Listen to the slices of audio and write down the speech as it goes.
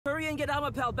and get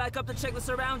Amapel back up to check the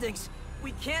surroundings.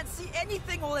 We can't see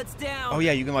anything while it's down. Oh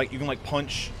yeah, you can like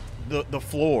punch the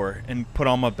floor and put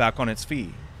Alma back on its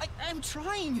feet. I'm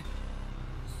trying.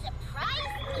 Surprise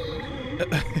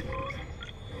me.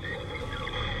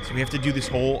 So we have to do this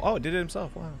whole... Oh, it did it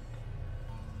himself. Wow.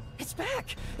 It's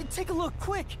back. Take a look,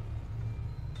 quick.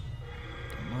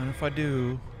 Don't mind if I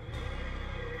do.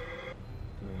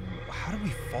 How did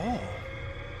we fall?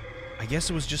 I guess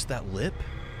it was just that lip.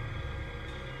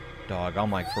 Dog,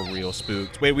 I'm like for real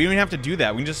spooked. Wait, we don't even have to do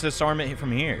that. We can just disarm it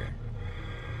from here.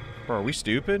 Bro, are we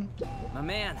stupid? My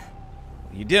man.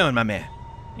 What are you doing, my man?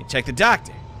 You check the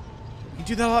doctor. You can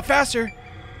do that a lot faster.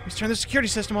 Let's turn the security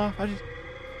system off. I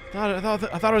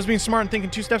thought I was being smart and thinking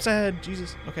 2 steps ahead.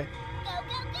 Jesus. Okay. Go,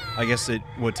 go, go. I guess it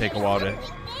would take a while to There.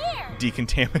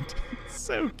 decontaminate.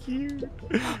 So cute.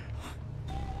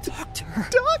 Doctor.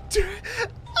 Doctor!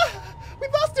 We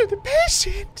lost the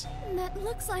patient! That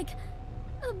looks like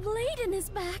a blade in his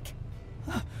back.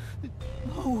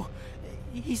 Oh,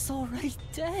 he's already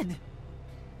dead.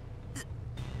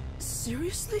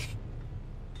 Seriously?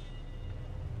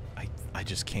 I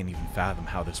just can't even fathom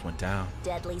how this went down.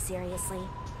 Deadly seriously.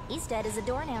 He's dead as a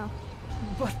door now.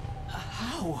 But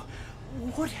how?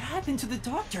 What happened to the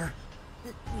doctor?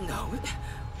 No,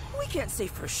 we can't say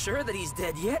for sure that he's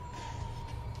dead yet.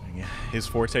 Yeah, his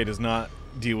forte does not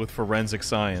deal with forensic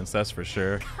science, that's for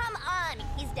sure. Come on,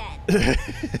 he's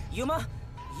dead. Yuma,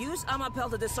 use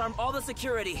Amapel to disarm all the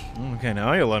security. Okay,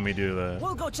 now you let me do that.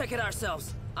 We'll go check it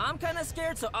ourselves. I'm kind of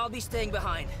scared, so I'll be staying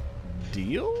behind.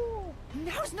 Deal?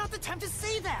 Now's not the time to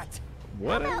say that.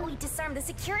 What? How about we disarm the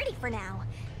security for now?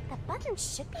 The button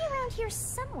should be around here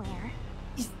somewhere.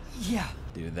 Yeah.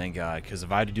 Dude, thank God, because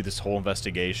if I had to do this whole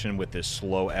investigation with this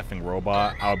slow effing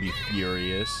robot, I would be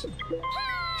furious.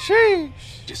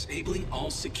 Sheesh. Disabling all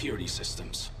security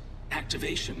systems.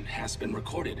 Activation has been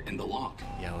recorded in the log.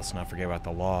 Yeah, let's not forget about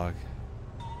the log.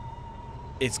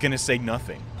 It's gonna say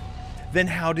nothing. Then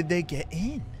how did they get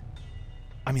in?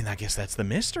 I mean, I guess that's the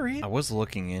mystery. I was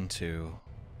looking into,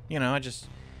 you know,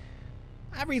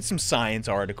 I read some science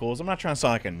articles. I'm not trying to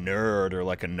sound like a nerd or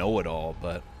like a know-it-all,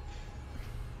 but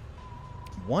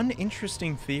one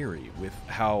interesting theory with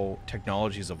how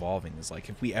technology is evolving is like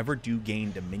if we ever do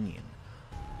gain dominion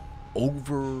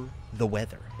over the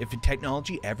weather, if the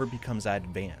technology ever becomes that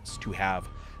advanced to have,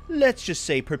 let's just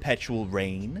say, perpetual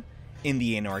rain in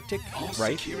the Antarctic, All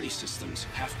right? security systems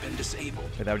have been disabled.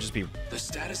 But that would just be The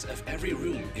status of every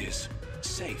room is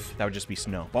safe. that would just be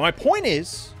snow. But my point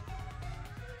is,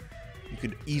 you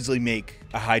could easily make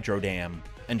a hydro dam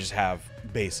and just have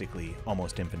basically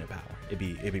almost infinite power. It'd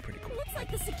be pretty cool. Looks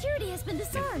like the security has been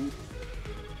disarmed.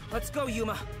 Let's go,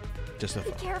 Yuma. Just a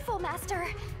Be thought. careful, Master.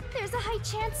 There's a high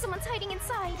chance someone's hiding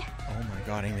inside. Oh my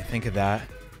God, I didn't even think of that.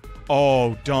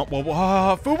 Oh, don't.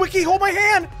 Well, Fubuki, hold my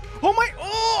hand. Hold my.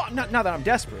 Oh, not that I'm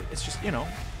desperate. It's just, you know.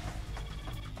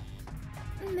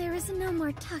 There is no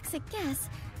more toxic gas,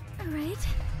 right?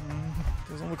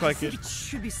 Doesn't look like it. It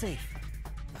should be safe.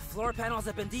 The floor panels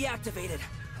have been deactivated.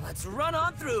 Let's run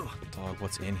on through. Dog,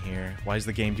 what's in here? Why is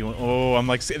the game doing? Oh, I'm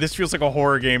like, this feels like a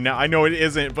horror game now. I know it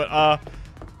isn't, but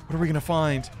what are we gonna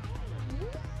find?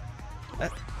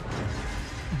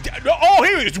 Oh,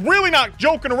 he was really not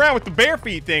joking around with the bare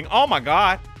feet thing. Oh my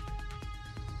God.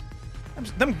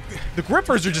 The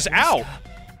grippers are just out.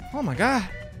 Oh my God.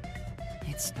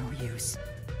 It's no use.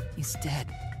 He's dead.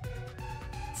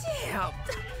 Damn.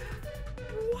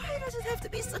 Why does it have to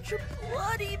be such a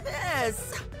bloody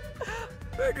mess?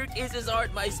 Murder cases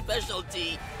aren't my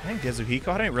specialty. Dang, Dezuhiko,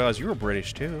 I didn't realize you were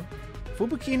British too.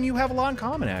 Fubuki and you have a lot in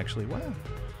common, actually. Wow.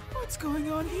 What's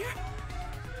going on here?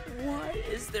 Why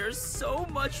is there so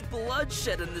much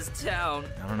bloodshed in this town?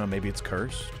 I don't know, maybe it's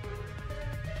cursed.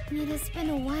 It has been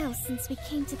a while since we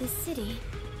came to this city,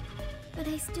 but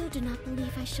I still do not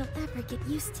believe I shall ever get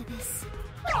used to this.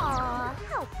 Aw,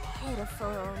 how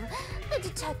pitiful. The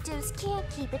detectives can't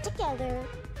keep it together.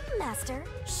 Master,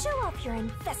 show off your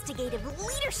investigative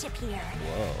leadership here.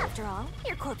 Whoa. After all,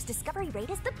 your corpse discovery rate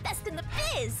is the best in the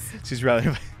biz. She's really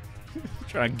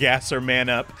trying to gas her man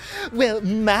up. Well,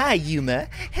 my Yuma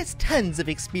has tons of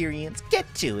experience.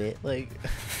 Get to it. Like,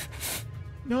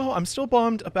 no, I'm still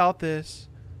bummed about this.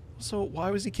 So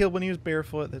why was he killed when he was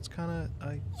barefoot? That's kind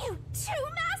of... You too,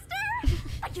 Master?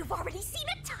 But you've already seen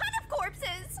a ton of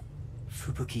corpses.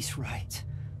 Fubuki's right.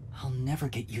 I'll never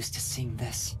get used to seeing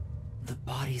this. The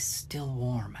body's still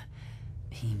warm.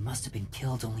 He must have been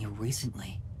killed only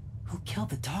recently. Who killed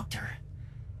the doctor?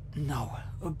 No,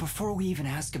 before we even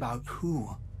ask about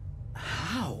who.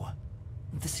 How?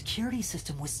 The security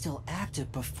system was still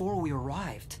active before we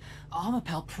arrived.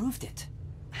 Amapel proved it.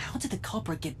 How did the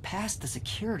culprit get past the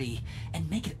security and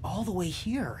make it all the way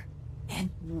here? And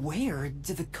where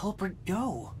did the culprit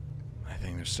go? I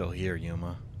think they're still here,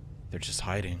 Yuma. They're just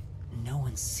hiding. No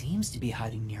one seems to be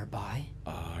hiding nearby.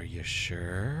 Are you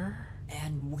sure?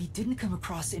 And we didn't come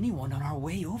across anyone on our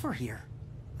way over here.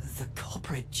 The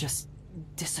culprit just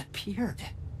disappeared.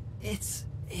 It's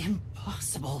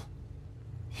impossible.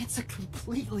 It's a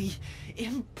completely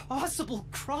impossible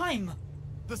crime.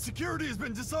 The security has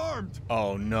been disarmed.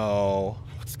 Oh no.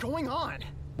 What's going on?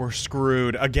 We're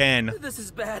screwed again. This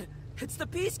is bad. It's the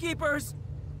Peacekeepers.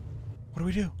 What do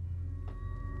we do?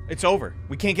 It's over.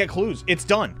 We can't get clues. It's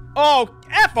done. Oh,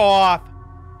 F off!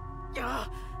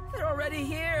 They're already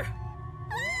here.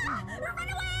 Run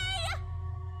away!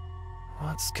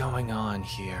 What's going on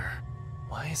here?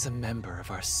 Why is a member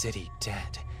of our city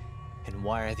dead? And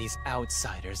why are these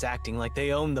outsiders acting like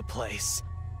they own the place?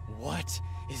 What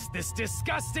is this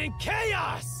disgusting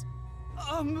chaos?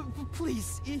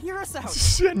 Please, hear us out.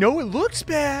 No, it looks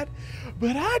bad,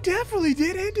 but I definitely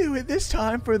did into it this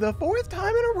time for the 4th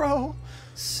time in a row.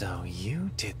 So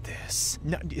you did this?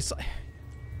 No, it's like...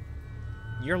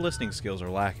 Your listening skills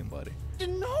are lacking, buddy.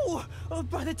 No!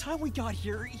 By the time we got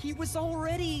here, he was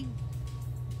already...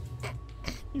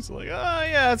 He's like, oh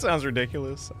yeah, that sounds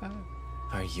ridiculous.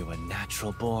 Are you a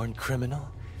natural-born criminal?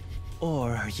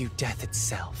 Or are you death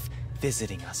itself,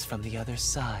 visiting us from the other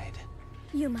side?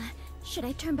 Yuma, should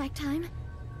I turn back time?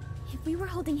 If we were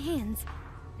holding hands,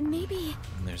 maybe...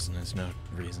 There's no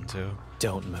reason to.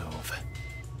 Don't move.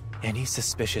 Any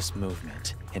suspicious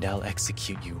movement, and I'll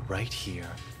execute you right here,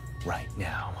 right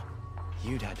now.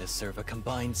 You'd had to serve a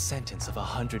combined sentence of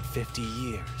 150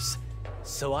 years.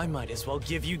 So I might as well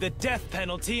give you the death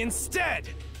penalty instead!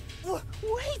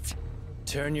 Wait!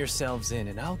 Turn yourselves in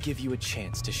and I'll give you a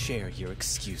chance to share your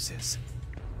excuses.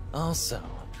 Also,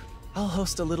 I'll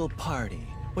host a little party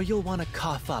where you'll want to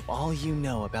cough up all you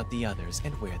know about the others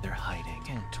and where they're hiding.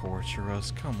 Don't torture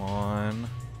us, come on.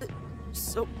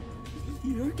 So,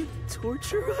 you're gonna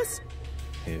torture us?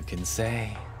 Who can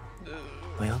say?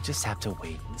 We'll just have to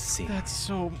wait and see. That's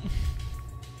so...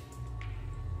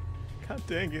 God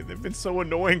dang it, they've been so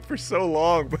annoying for so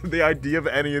long, but the idea of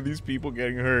any of these people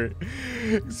getting hurt,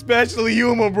 especially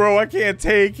Yuma, bro, I can't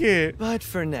take it. But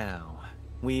for now,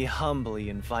 we humbly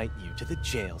invite you to the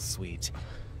jail suite.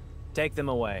 Take them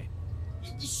away.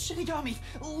 Shinigami,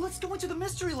 let's go into the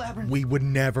mystery labyrinth. We would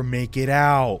never make it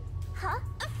out. Huh?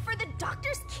 For the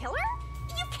doctor's killer?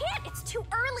 You can't, it's too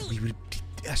early.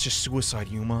 That's just suicide,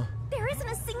 Yuma. There isn't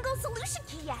a single solution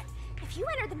key yet. If you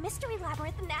enter the mystery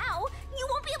labyrinth now, you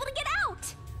won't be able to get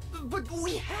out. But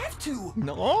we have to.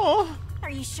 No. Are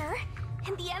you sure?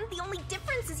 In the end, the only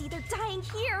difference is either dying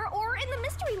here or in the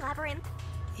mystery labyrinth.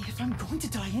 If I'm going to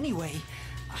die anyway,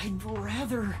 I'd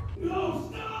rather...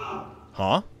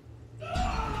 Huh?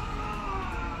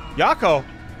 Yako!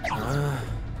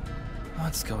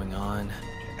 What's going on?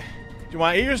 Do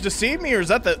my ears deceive me, or is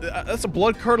that that's a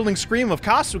blood-curdling scream of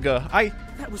Kasuga?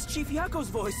 That was Chief Yako's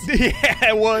voice. Yeah,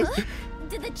 it was. Huh?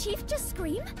 Did the chief just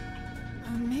scream?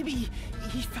 Maybe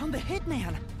he found the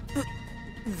hitman.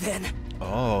 Then...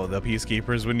 Oh, the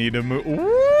Peacekeepers would need to move.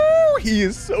 Ooh, he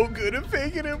is so good at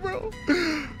faking it, bro.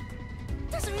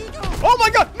 Oh my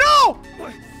god, no!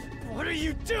 What are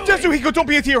you doing? Tetsuhiko, don't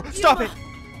be a hero. Stop it.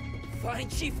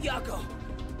 Find Chief Yako.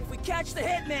 If we catch the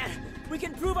hitman, we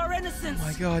can prove our innocence. Oh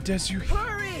my god, Tetsuhiko.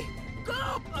 Hurry!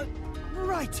 Go!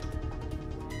 Right.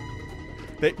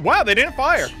 Wow, they didn't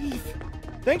fire.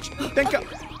 Thank God.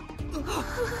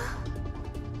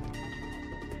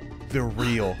 They're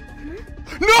real.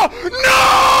 No!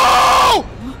 No!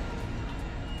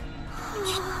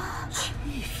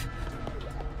 Chief.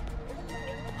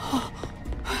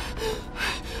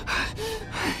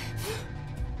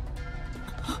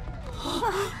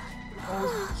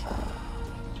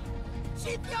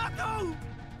 Chief Yako!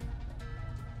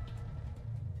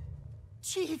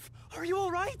 Chief, are you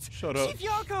all right? Shut up. Chief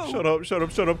Yako! Shut up, shut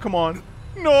up, shut up. Come on.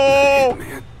 No!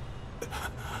 Man.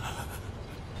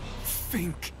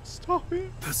 Think Stop it.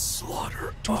 the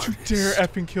slaughter. Don't you dare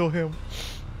effing kill him.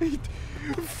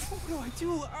 What do I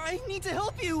do? I need to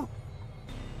help you.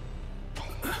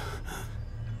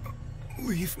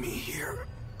 Leave me here.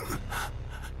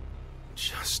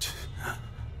 Just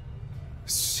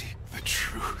seek the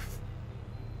truth.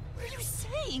 What are you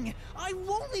saying? I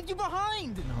won't leave you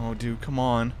behind. No, dude, come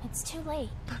on. It's too late.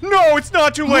 No, it's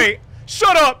not too late.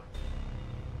 Shut up.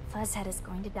 Fuzzhead is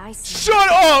going to die soon.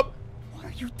 Shut up. What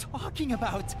are you talking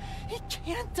about? He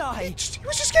can't die. He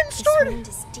was just getting This started. wound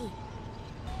is deep.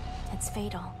 It's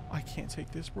fatal. I can't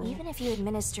take this, bro. Even if you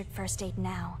administered first aid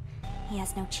now, he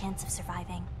has no chance of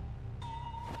surviving.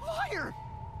 Liar!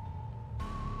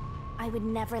 I would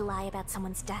never lie about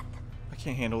someone's death. I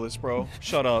can't handle this, bro.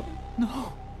 Shut up.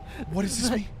 No, What does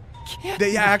this mean?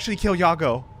 They actually kill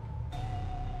Yago.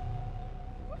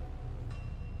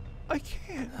 I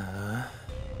can't.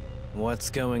 What's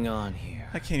going on here?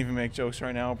 I can't even make jokes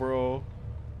right now, bro.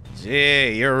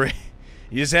 Gee, you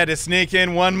just had to sneak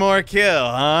in one more kill,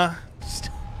 huh? Just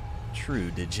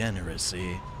true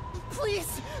degeneracy.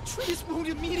 Please, treat his wound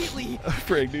immediately.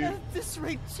 Frig, dude. At this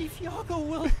rate, Chief Yago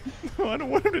will... No, I don't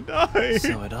want him to die.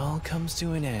 So it all comes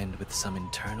to an end with some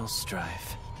internal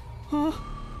strife. Huh?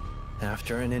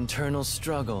 After an internal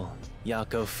struggle,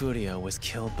 Yako Furio was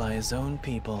killed by his own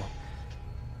people.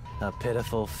 A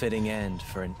pitiful, fitting end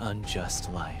for an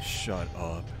unjust life. Shut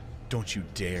up. Don't you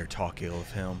dare talk ill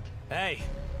of him. Hey,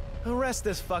 arrest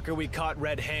this fucker we caught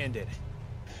red-handed.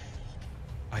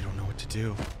 I don't know what to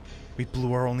do. We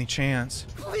blew our only chance.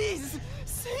 Please,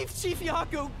 save Chief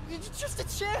Yago. Just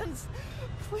a chance.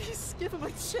 Please give him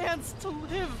a chance to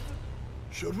live.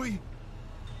 Should we?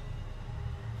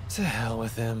 To hell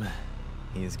with him.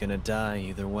 He's gonna die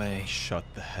either way. Shut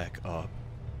the heck up.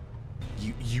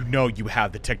 You know you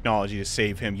have the technology to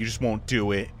save him. You just won't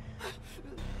do it.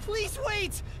 Please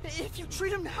wait. If you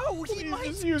treat him now, he might...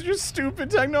 Just use your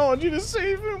stupid technology to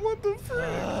save him. What the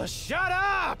frick? Shut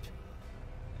up!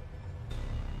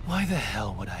 Why the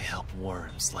hell would I help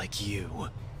worms like you?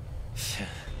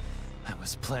 I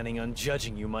was planning on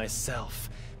judging you myself,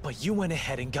 but you went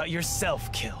ahead and got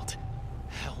yourself killed.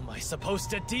 How am I supposed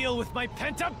to deal with my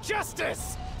pent-up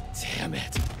justice? Damn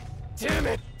it! Damn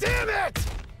it! Damn it!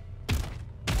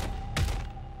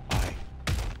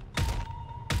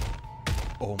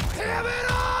 Oh my Damn god.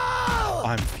 it all!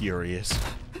 I'm furious.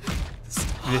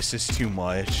 This is too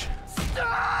much.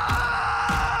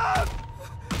 Stop!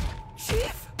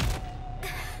 Chief?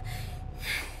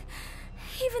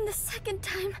 Even the second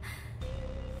time.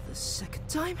 The second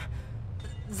time?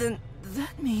 Then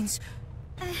that means...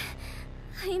 I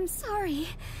am sorry.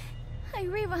 I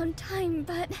rewound time,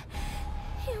 but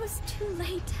it was too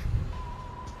late.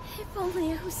 If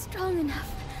only I was strong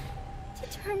enough to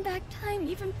turn back time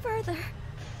even further,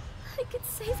 I could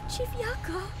save Chief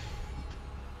Yago.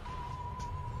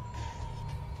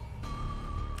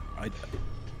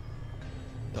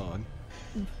 Dog.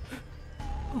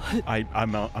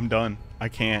 I'm done. I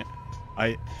can't.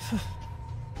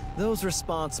 Those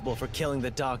responsible for killing the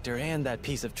doctor and that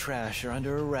piece of trash are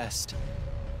under arrest.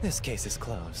 This case is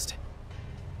closed.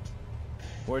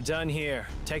 We're done here.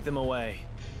 Take them away.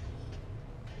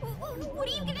 What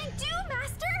are you gonna do,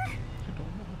 Master?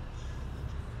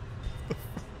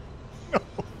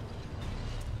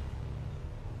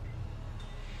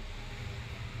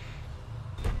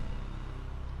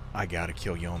 I gotta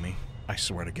kill Yomi. I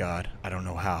swear to God. I don't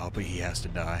know how, but he has to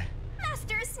die.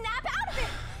 Master, snap out of it!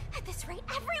 At this rate,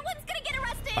 everyone's gonna get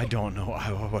arrested! I don't know.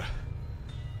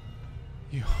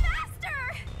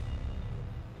 Master!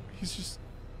 He's just...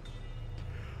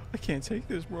 I can't take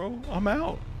this, bro. I'm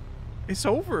out. It's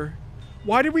over.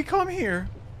 Why did we come here?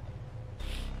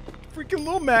 Freaking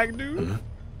Lil Mac, dude.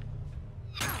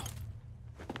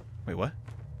 Wait, what?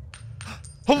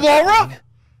 Halara?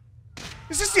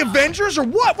 Is this the Avengers or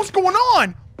what? What's going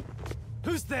on?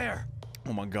 Who's there?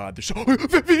 Oh my God, there's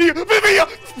Vivia!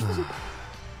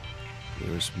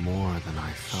 There's more than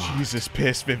I thought. Jesus,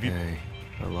 pissed, Vivia. Hey,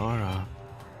 Alara,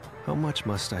 how much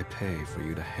must I pay for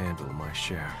you to handle my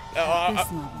share? This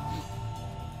level.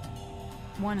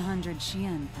 100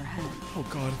 Xian per head. Oh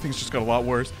God, things just got a lot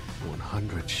worse.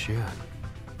 100 Xian.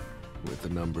 With the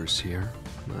numbers here,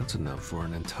 that's enough for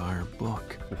an entire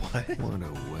book. What? What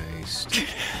a waste.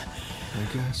 I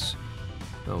guess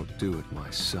I'll do it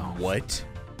myself. What?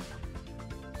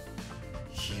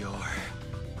 You're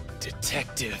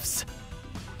detectives.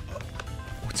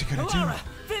 What's he gonna Alara!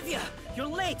 Vivia! You're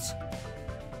late!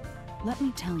 Let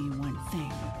me tell you one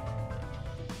thing.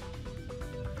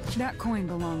 That coin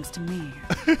belongs to me.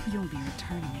 You'll be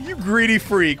returning it. do? You greedy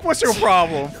freak. What's your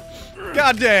problem?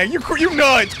 God dang, you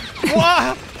nuts.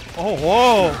 What? Oh,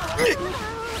 whoa.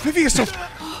 Vivia's so...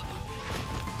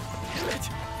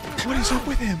 What is up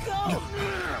with him?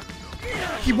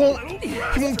 He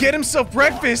won't get himself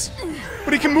breakfast,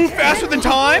 but he can move faster than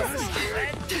time?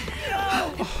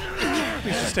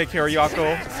 Please just take care of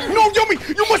Yako. No,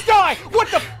 Yomi! You must die! What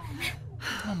the...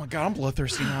 Oh my God, I'm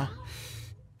bloodthirsty now.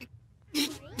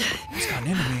 He's gotten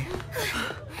into me.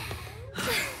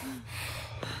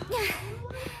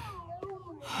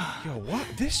 Yo, what?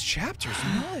 This chapter's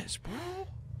nuts, bro.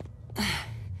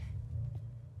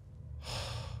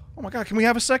 Oh my God, can we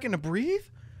have a second to breathe?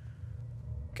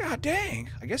 God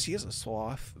dang. I guess he is a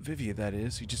sloth. Vivia, that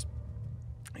is. He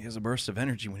has a burst of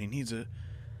energy when he needs it.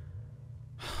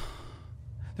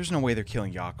 There's no way they're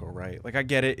killing Yako, right? Like, I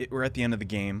get it. We're at the end of the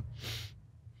game.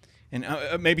 And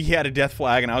maybe he had a death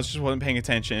flag and I just wasn't paying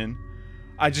attention.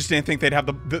 I just didn't think they'd have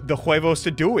the huevos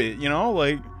to do it, you know?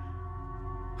 Like...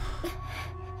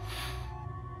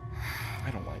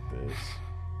 I don't like this.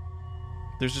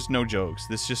 There's just no jokes.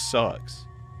 This just sucks.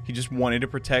 He just wanted to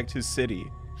protect his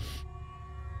city.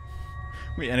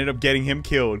 We ended up getting him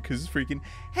killed because freaking...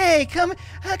 Hey, come on,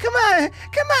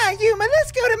 Yuma,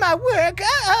 let's go to my work.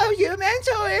 Uh-oh, your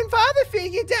mentor and father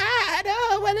figure died.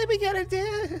 Oh, what are we gonna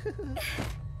do?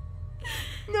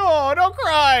 No, don't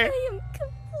cry. I am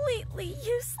completely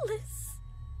useless.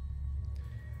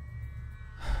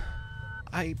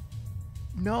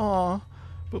 No,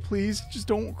 but please, just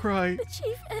don't cry. The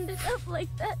chief ended up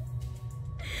like that.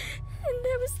 And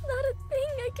there was not a thing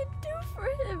I could do for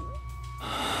him.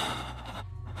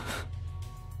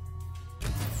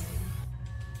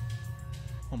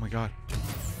 Oh my god.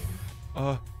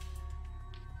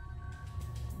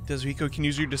 Does Rico can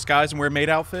use your disguise and wear a maid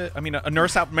outfit? I mean, a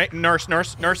nurse outfit. Nurse.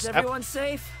 Is everyone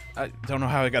safe? I don't know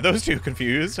how I got those two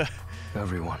confused.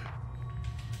 Everyone.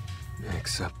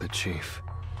 Except the chief.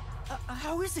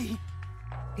 How is he?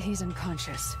 He's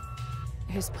unconscious.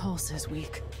 His pulse is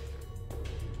weak.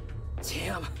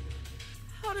 Damn.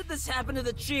 How did this happen to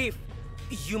the chief?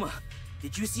 Yuma,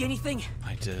 did you see anything?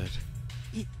 I did.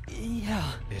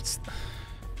 Yeah.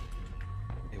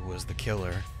 It was the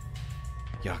killer.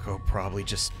 Yako probably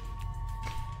just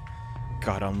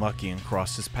got unlucky and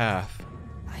crossed his path.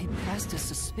 I passed a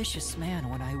suspicious man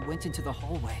when I went into the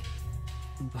hallway.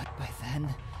 But by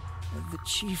then, the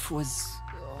chief was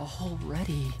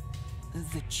already...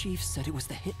 The chief said it was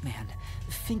the hitman,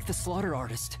 Fink the slaughter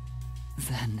artist.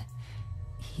 Then,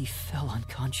 he fell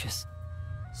unconscious.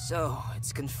 So,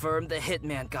 it's confirmed the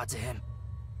hitman got to him.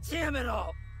 Damn it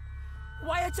all!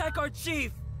 Why attack our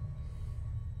chief?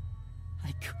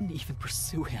 I couldn't even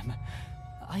pursue him.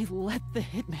 I let the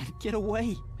hitman get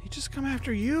away. He just come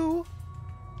after you?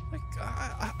 Like,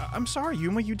 I'm sorry,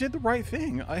 Yuma, you did the right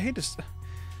thing. I hate to...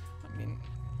 I mean...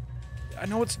 I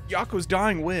know it's Yako's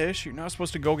dying wish. You're not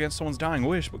supposed to go against someone's dying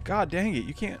wish, but god dang it,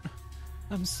 you can't...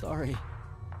 I'm sorry.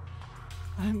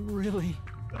 I'm really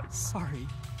sorry.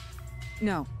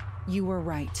 No, you were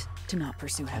right to not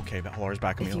pursue him. Okay, but Laura's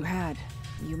back on me. If you had,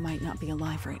 you might not be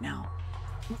alive right now.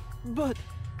 But...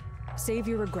 Save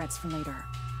your regrets for later.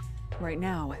 Right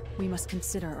now, we must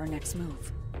consider our next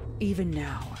move. Even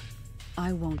now,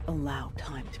 I won't allow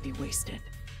time to be wasted.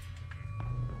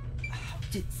 How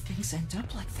did things end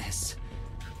up like this?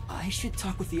 I should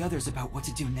talk with the others about what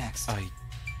to do next.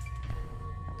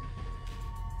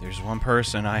 There's one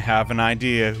person I have an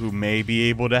idea who may be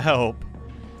able to help.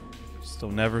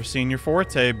 Still never seen your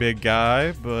Forte, big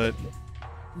guy, but...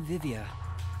 Vivia,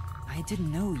 I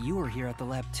didn't know you were here at the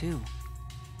lab too.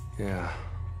 Yeah,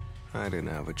 I didn't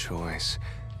have a choice.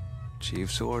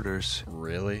 Chief's orders.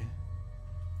 Really?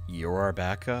 You're our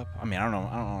backup? I mean, I don't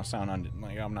want to sound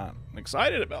like I'm not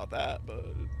excited about that, but...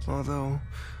 Although,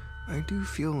 I do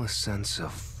feel a sense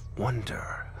of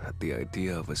wonder at the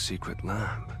idea of a secret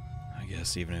lab. I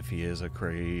guess even if he is a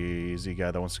crazy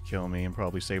guy that wants to kill me and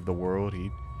probably save the world,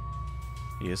 he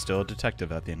is still a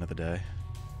detective at the end of the day.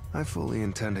 I fully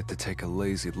intended to take a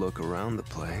lazy look around the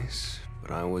place,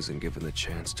 but I wasn't given the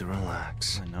chance to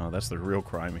relax. I know, that's the real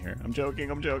crime here. I'm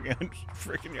joking. I'm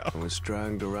freaking out. I was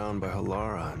dragged around by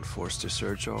Halara and forced to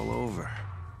search all over.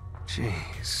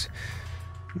 Jeez.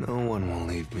 No one will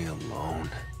leave me alone.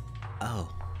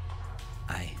 Oh.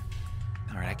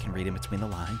 Alright, I can read in between the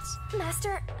lines.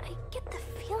 Master, I get the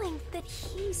feeling that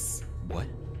he's... What?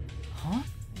 Huh?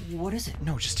 What is it?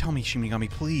 No, just tell me, Shinigami,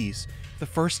 please. The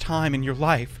first time in your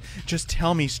life, just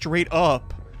tell me straight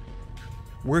up.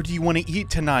 Where do you want to eat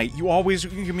tonight? You always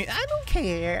give me, I don't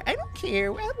care. Where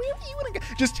do you want to go?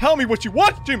 Just tell me what you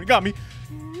want, Shinigami.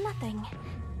 Nothing.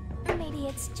 Or maybe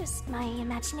it's just my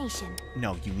imagination.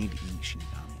 No, you need to eat,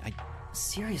 Shinigami.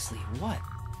 Seriously, what?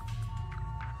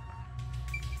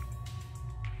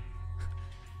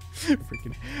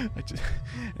 Freaking,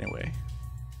 anyway.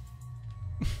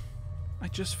 I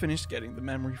just finished getting the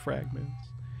memory fragments.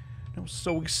 I was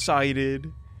so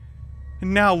excited.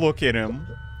 And now look at him.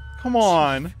 Come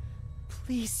on. Chief,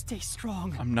 please stay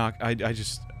strong. I'm not,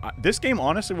 this game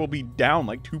honestly will be down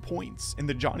like 2 points in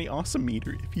the JohneAwesome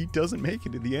meter if he doesn't make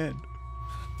it to the end.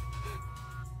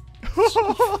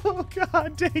 Oh,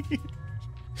 god dang it.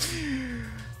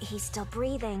 He's still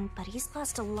breathing, but he's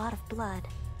lost a lot of blood.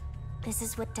 This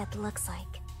is what death looks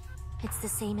like. It's the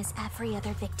same as every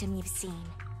other victim you've seen.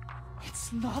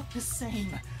 It's not the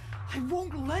same. I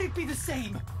won't let it be the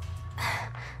same.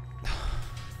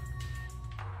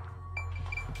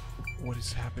 What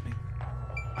is happening?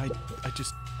 I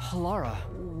just... Halara,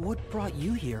 what brought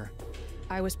you here?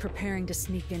 I was preparing to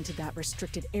sneak into that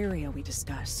restricted area we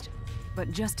discussed.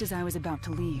 But just as I was about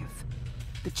to leave,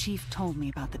 the chief told me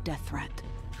about the death threat.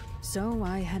 So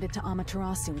I headed to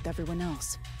Amaterasu with everyone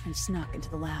else and snuck into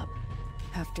the lab.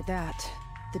 After that,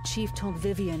 the chief told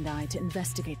Vivian and I to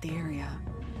investigate the area.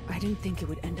 I didn't think it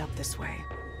would end up this way.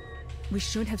 We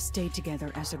should have stayed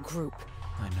together as a group.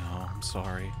 I know, I'm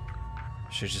sorry.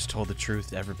 Should've just told the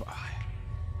truth to everybody.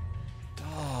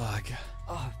 Dog.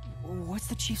 What's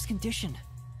the chief's condition?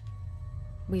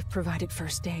 We've provided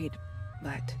first aid,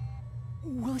 but...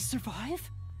 Will he survive?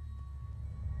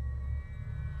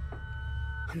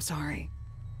 I'm sorry.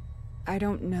 I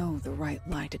don't know the right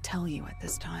lie to tell you at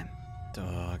this time.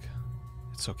 Dog.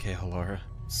 It's okay, Halara.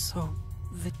 So,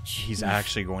 the chief... He's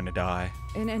actually going to die.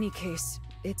 In any case,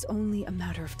 it's only a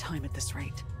matter of time at this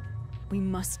rate. We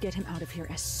must get him out of here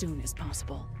as soon as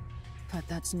possible. But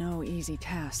that's no easy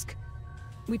task.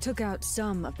 We took out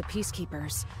some of the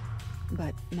peacekeepers,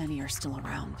 but many are still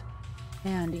around.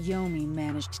 And Yomi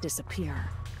managed to disappear.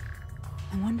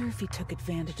 I wonder if he took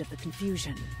advantage of the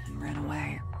confusion and ran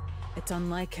away. It's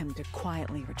unlike him to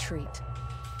quietly retreat.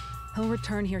 He'll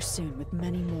return here soon with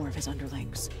many more of his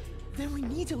underlings. Then we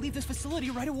need to leave this facility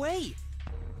right away!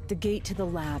 The gate to the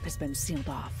lab has been sealed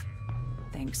off.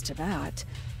 Thanks to that,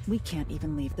 we can't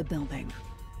even leave the building.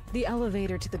 The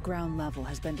elevator to the ground level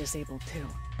has been disabled too.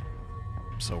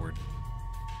 So we're...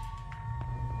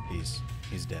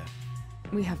 He's dead.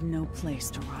 We have no place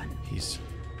to run.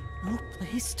 No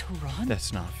place to run?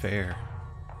 That's not fair.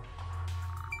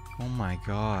 Oh my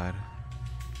god.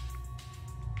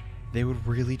 They would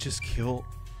really just kill...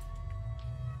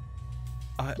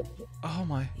 Oh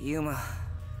my... Yuma,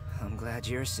 I'm glad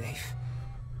you're safe.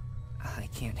 I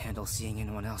can't handle seeing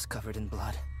anyone else covered in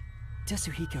blood.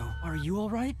 Tetsuhiko, are you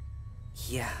alright?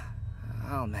 Yeah,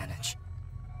 I'll manage.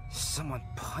 Someone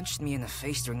punched me in the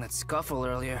face during that scuffle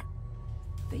earlier.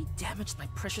 They damaged my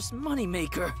precious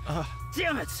moneymaker.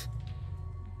 Damn it!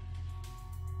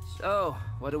 So,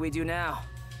 what do we do now?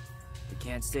 We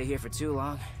can't stay here for too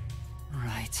long.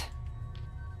 Right.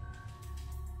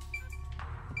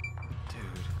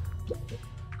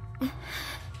 Dude.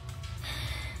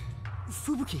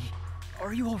 Fubuki,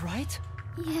 are you alright?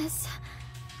 Yes,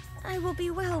 I will be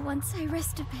well once I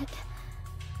rest a bit.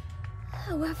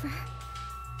 However,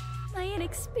 my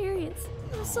inexperience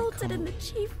resulted in the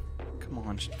chief. Come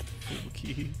on,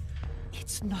 Fubuki.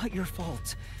 It's not your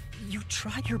fault. You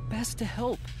tried your best to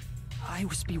help. I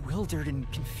was bewildered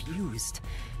and confused,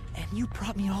 and you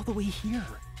brought me all the way here.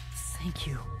 Thank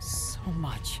you so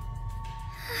much.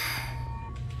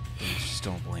 Just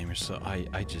don't blame yourself.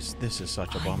 This is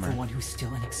such a bummer. I'm the one who's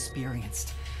still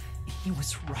inexperienced. He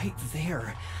was right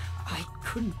there. I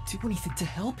couldn't do anything to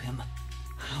help him.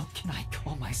 How can I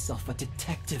call myself a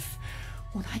detective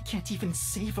when I can't even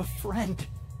save a friend?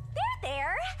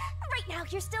 There! Right now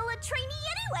you're still a trainee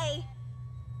anyway!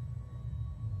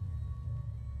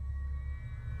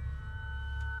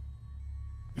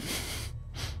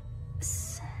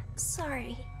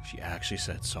 Sorry. She actually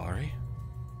said sorry?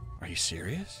 Are you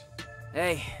serious?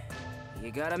 Hey,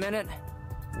 you got a minute?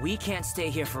 We can't stay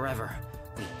here forever.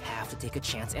 We have to take a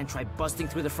chance and try busting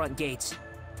through the front gates.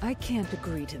 I can't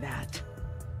agree to that.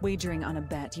 Wagering on a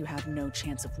bet you have no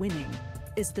chance of winning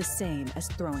is the same as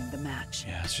throwing the match.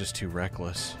 Yeah, it's just too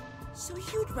reckless. So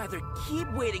you'd rather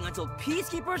keep waiting until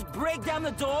peacekeepers break down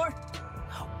the door?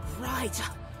 Oh, right.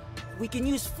 We can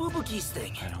use Fubuki's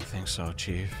thing. I don't think so,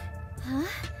 Chief. Huh?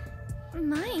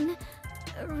 Mine?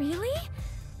 Really?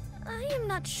 I am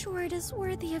not sure it is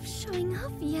worthy of showing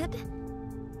off yet.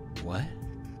 What?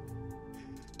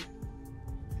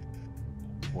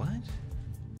 What?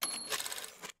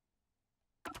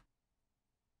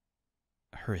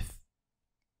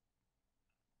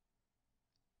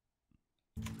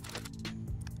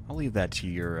 I'll leave that to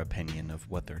your opinion of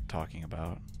what they're talking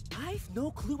about. I've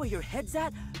no clue where your head's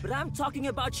at, but I'm talking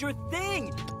about your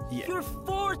thing! Yeah. Your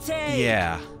Forte!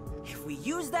 Yeah. If we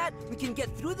use that, we can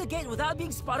get through the gate without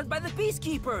being spotted by the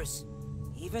peacekeepers.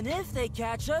 Even if they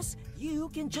catch us, you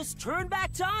can just turn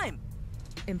back time.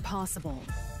 Impossible.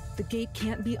 The gate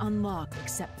can't be unlocked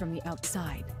except from the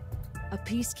outside. A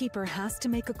peacekeeper has to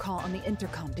make a call on the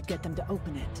intercom to get them to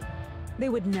open it. They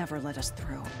would never let us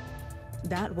through.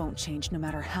 That won't change no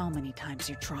matter how many times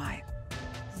you try.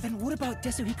 Then what about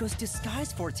Tetsuhiko's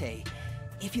disguise, Forte?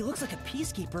 If he looks like a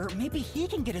peacekeeper, maybe he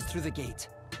can get us through the gate.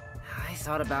 I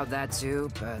thought about that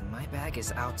too, but my bag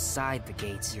is outside the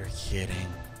gates. You're kidding.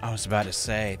 I was about to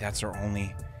say, that's our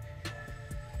only...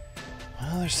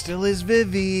 Well, there still is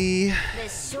Vivi.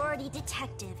 This shorty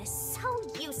detective is so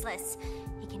useless.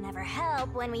 He can never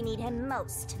help when we need him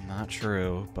most. Not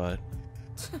true, but...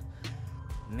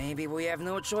 Maybe we have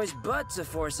no choice but to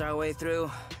force our way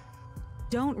through.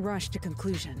 Don't rush to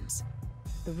conclusions.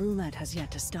 The roulette has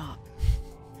yet to stop.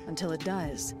 Until it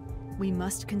does, we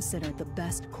must consider the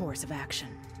best course of action.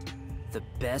 The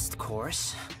best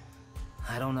course?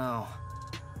 I don't know.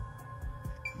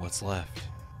 What's left?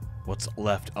 What's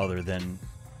left other than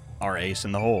our ace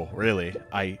in the hole, really?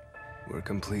 We're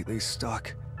completely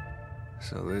stuck.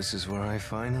 So this is where I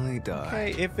finally die.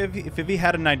 Okay, if he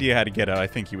had an idea how to get out, I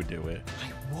think he would do it.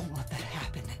 I won't let that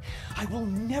happen. I will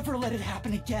never let it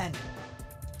happen again.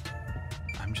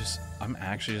 I'm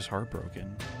actually just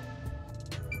heartbroken.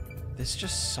 This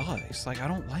just sucks. Like, I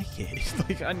don't like it.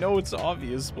 Like, I know it's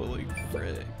obvious, but like,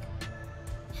 frick.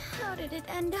 How did it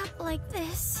end up like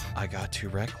this? I got too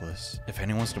reckless. If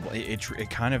anyone's to blame, it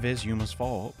kind of is Yuma's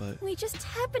fault, but... We just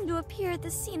happened to appear at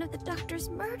the scene of the doctor's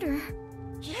murder.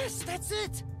 Yes, that's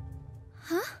it!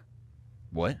 Huh?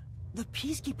 What? The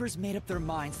Peacekeepers made up their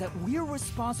minds that we're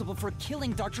responsible for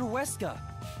killing Dr. Weska.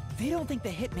 They don't think the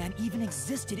hitman even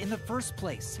existed in the first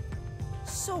place.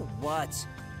 So what?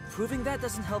 Proving that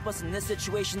doesn't help us in this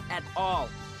situation at all.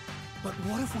 But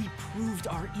what if we proved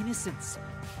our innocence?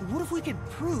 What if we could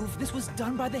prove this was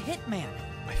done by the hitman?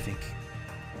 I think...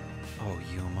 Oh,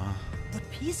 Yuma. The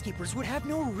Peacekeepers would have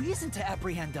no reason to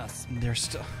apprehend us. They're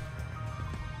still...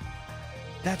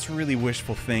 That's really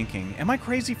wishful thinking. Am I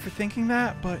crazy for thinking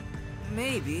that? But...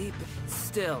 Maybe, but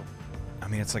still. I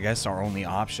mean, it's, I guess, our only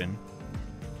option.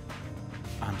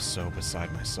 I'm so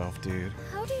beside myself, dude.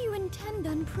 How do you intend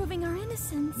on proving our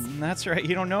innocence? That's right,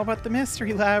 you don't know about the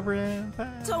mystery labyrinth.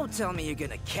 Don't tell me you're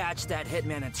gonna catch that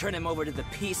hitman and turn him over to the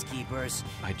Peacekeepers.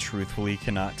 I truthfully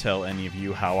cannot tell any of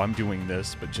you how I'm doing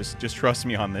this, but just trust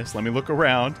me on this. Let me look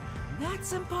around.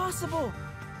 That's impossible.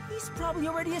 He's probably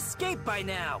already escaped by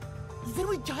now. Then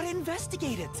we gotta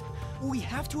investigate it. We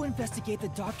have to investigate the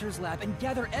doctor's lab and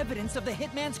gather evidence of the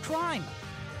hitman's crime.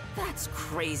 That's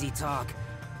crazy talk.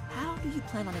 How do you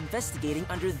plan on investigating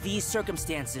under these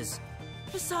circumstances?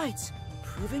 Besides,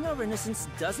 proving our innocence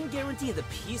doesn't guarantee the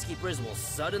Peacekeepers will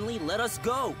suddenly let us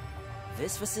go.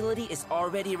 This facility is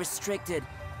already restricted.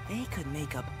 They could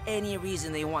make up any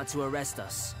reason they want to arrest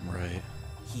us. Right.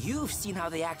 You've seen how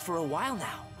they act for a while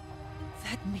now.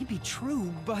 That may be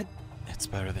true, but... It's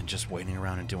better than just waiting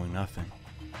around and doing nothing.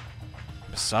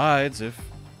 Besides, if...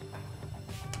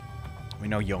 We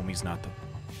know Yomi's not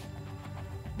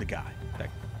the guy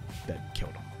that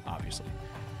killed him, obviously.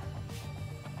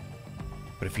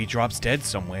 But if he drops dead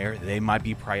somewhere, they might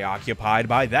be preoccupied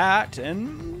by that,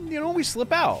 and, you know, we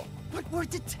slip out. But we're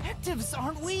detectives,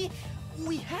 aren't we?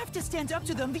 We have to stand up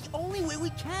to them the only way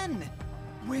we can.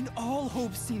 When all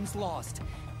hope seems lost,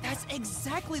 that's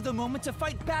exactly the moment to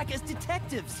fight back as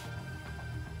detectives.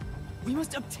 We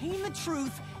must obtain the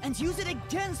truth and use it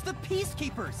against the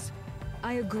Peacekeepers.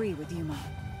 I agree with Yuma.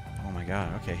 Oh my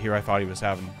god, okay, here I thought he was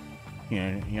having,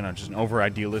 you know, just an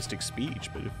over-idealistic speech,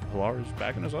 but if Halara's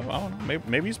backing us up, I don't know,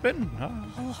 maybe he's spitting.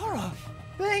 Halara!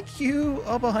 Thank you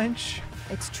a bunch.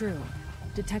 It's true.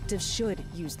 Detectives should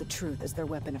use the truth as their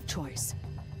weapon of choice.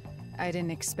 I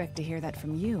didn't expect to hear that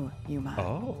from you, Yuma.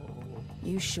 Oh.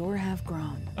 You sure have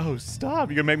grown. Oh, stop.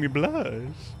 You're gonna make me blush.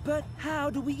 But how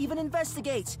do we even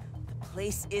investigate? The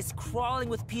place is crawling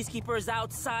with Peacekeepers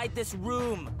outside this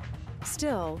room.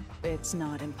 Still, it's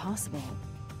not impossible.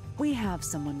 We have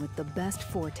someone with the best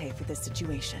forte for this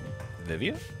situation.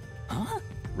 Vivia? Huh?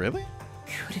 Really?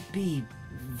 Could it be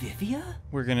Vivia?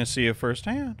 We're gonna see it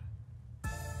firsthand.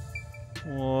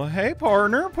 Well, hey,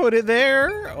 partner, put it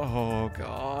there. Oh,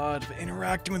 God.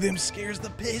 Interacting with him scares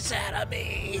the piss out of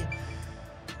me.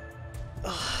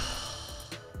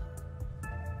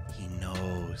 He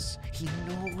knows. He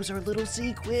knows our little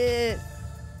secret.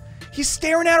 He's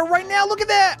staring at her right now. Look at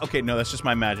that. Okay, no, that's just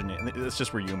my imagination. That's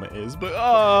just where Yuma is. But,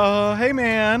 hey,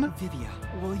 man. Vivia,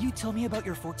 will you tell me about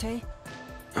your forte?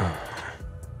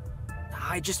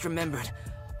 I just remembered.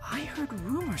 I heard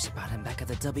rumors about him back at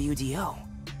the WDO.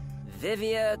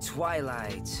 Vivia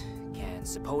Twilight can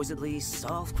supposedly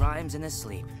solve crimes in his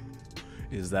sleep.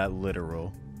 Is that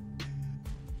literal?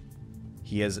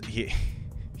 He has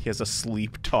a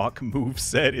sleep talk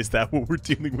moveset. Is that what we're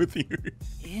dealing with here?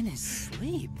 In his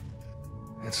sleep?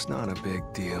 It's not a big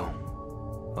deal.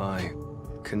 My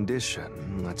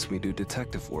condition lets me do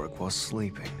detective work while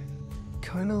sleeping.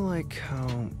 Kinda like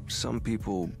how some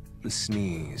people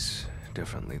sneeze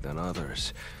differently than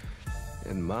others.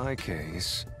 In my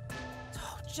case...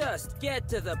 Just get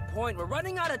to the point. We're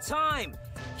running out of time.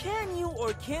 Can you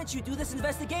or can't you do this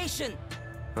investigation?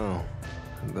 Oh,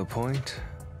 the point?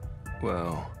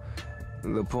 Well,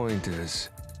 the point is,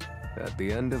 at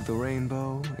the end of the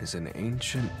rainbow is an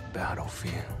ancient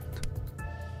battlefield.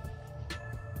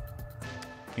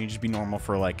 Can you just be normal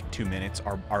for like 2 minutes?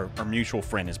 Our mutual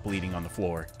friend is bleeding on the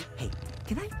floor. Hey,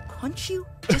 can I punch you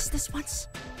just this once?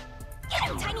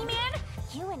 Yeah, tiny man!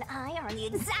 You and I are on the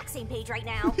exact same page right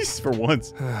now. This is for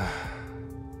once.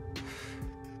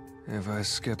 If I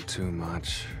skip too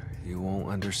much, you won't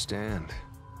understand.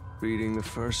 Reading the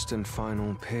first and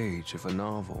final page of a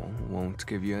novel won't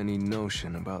give you any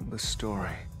notion about the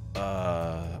story.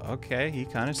 Okay, he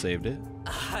kind of saved it.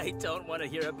 I don't want to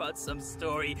hear about some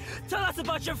story. Tell us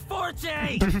about your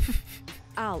forte!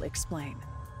 I'll explain.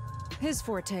 His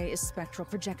forte is spectral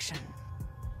projection.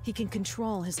 He can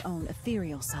control his own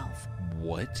ethereal self.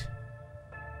 What?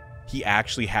 He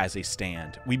actually has a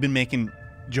stand. We've been making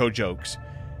Joe jokes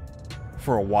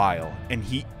for a while, and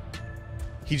he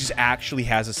just actually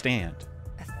has a stand.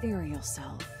 Ethereal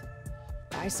self.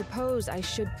 I suppose I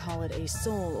should call it a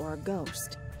soul or a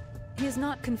ghost. He is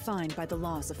not confined by the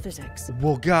laws of physics.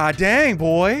 Well, god dang,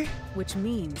 boy! Which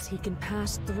means he can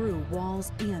pass through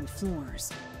walls and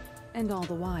floors. And all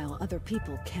the while, other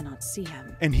people cannot see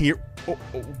him. And here... what?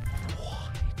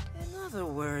 In other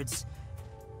words,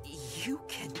 you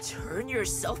can turn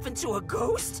yourself into a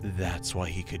ghost? That's why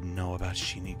he could know about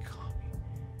Shinigami.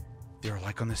 They're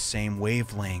like on the same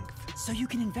wavelength. So you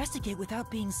can investigate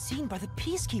without being seen by the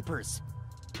Peacekeepers.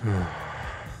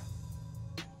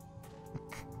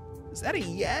 Is that a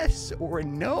yes or a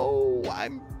no?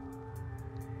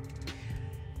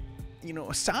 You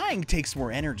know, sighing takes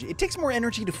more energy. It takes more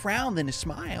energy to frown than to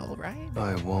smile, right?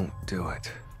 I won't do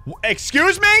it.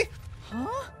 Excuse me?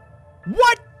 Huh?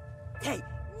 What? Hey,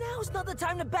 now's not the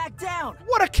time to back down.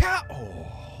 What a cow... Oh.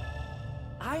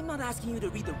 I'm not asking you to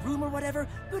read the room or whatever,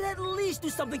 but at least do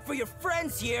something for your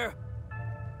friends here.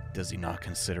 Does he not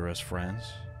consider us friends?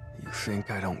 You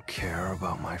think I don't care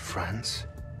about my friends?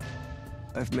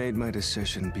 I've made my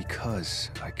decision because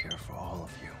I care for all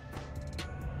of you.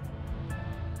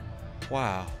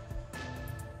 Wow.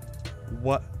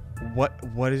 What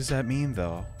does that mean,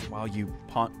 though? While you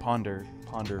ponder,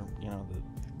 you know,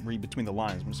 read between the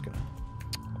lines. I'm just gonna...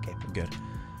 Okay, I'm good.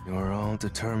 You're all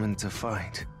determined to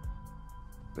fight.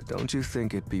 But don't you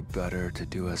think it'd be better to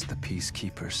do as the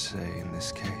Peacekeepers say in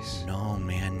this case? No,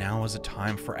 man, now is a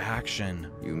time for action.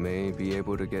 You may be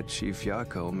able to get Chief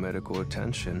Yako medical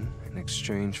attention in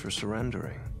exchange for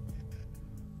surrendering.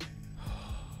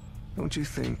 Don't you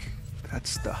think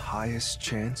that's the highest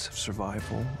chance of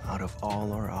survival out of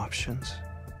all our options?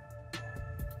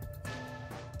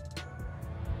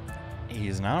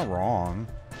 He's not wrong.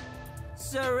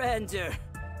 Surrender.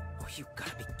 Oh, you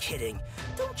gotta be kidding.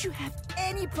 Don't you have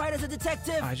any pride as a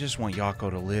detective? I just want Yako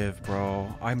to live,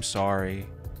 bro. I'm sorry.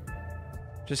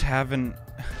 Just having...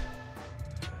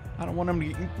 I don't want him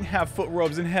to have foot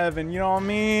rubs in heaven, you know what I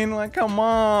mean? Like, come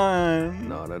on.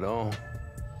 Not at all.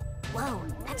 Whoa,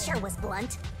 that sure was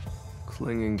blunt.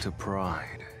 Clinging to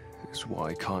pride is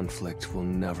why conflict will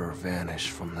never vanish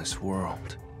from this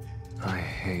world. I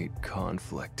hate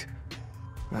conflict.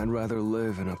 I'd rather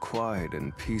live in a quiet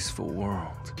and peaceful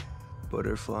world.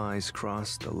 Butterflies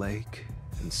cross the lake,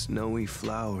 and snowy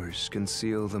flowers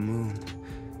conceal the moon.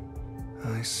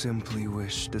 I simply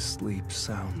wish to sleep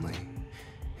soundly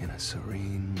in a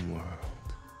serene world.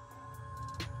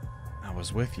 I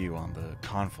was with you on the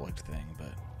conflict thing,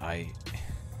 but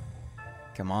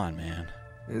Come on, man.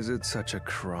 Is it such a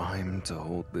crime to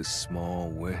hold this small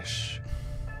wish?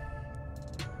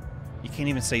 You can't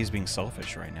even say he's being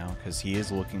selfish right now, because he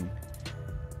is looking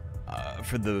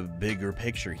for the bigger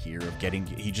picture here of getting...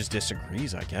 He just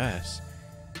disagrees, I guess.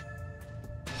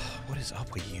 What is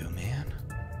up with you, man?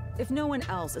 If no one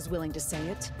else is willing to say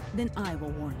it, then I will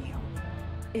warn you.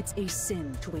 It's a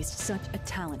sin to waste such a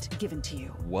talent given to you.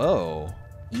 Whoa.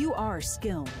 You are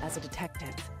skilled as a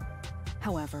detective.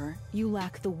 However, you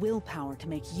lack the willpower to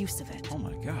make use of it. Oh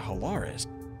my god, Halara is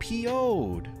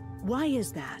PO'd. Why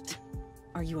is that?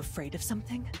 Are you afraid of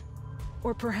something?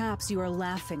 Or perhaps you are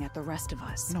laughing at the rest of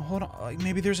us. No, hold on.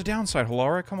 Maybe there's a downside,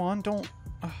 Halara. Come on, don't...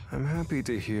 I'm happy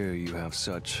to hear you have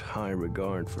such high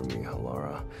regard for me,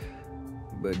 Halara.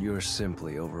 But you're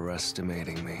simply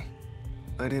overestimating me.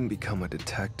 I didn't become a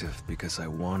detective because I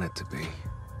wanted to be.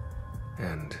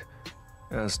 And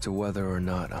as to whether or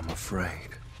not I'm afraid,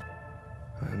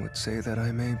 I would say that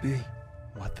I may be.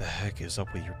 What the heck is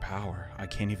up with your power? I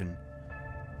can't even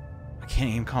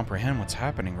comprehend what's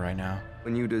happening right now.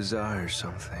 When you desire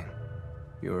something,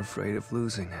 you're afraid of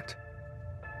losing it.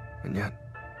 And yet,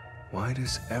 why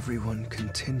does everyone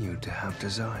continue to have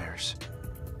desires?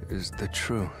 Is the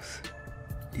truth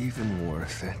even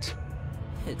worth it?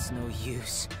 It's no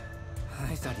use.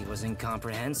 I thought he was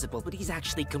incomprehensible, but he's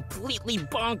actually completely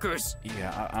bonkers.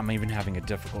 Yeah, I'm even having a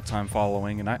difficult time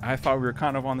following, and I thought we were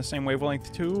kind of on the same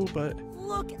wavelength too, but...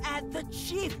 Look at the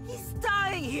Chief! He's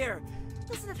dying here!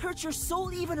 Doesn't it hurt your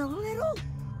soul even a little?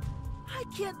 I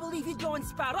can't believe you'd go and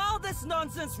spout all this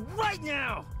nonsense right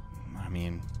now! I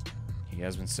mean, he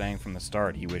has been saying from the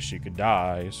start he wished he could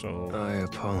die, so... I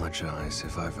apologize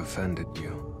if I've offended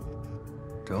you.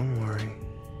 Don't worry.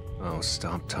 I'll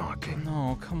stop talking.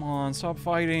 No, come on, stop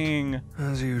fighting.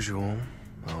 As usual,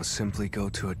 I'll simply go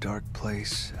to a dark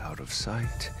place, out of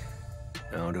sight,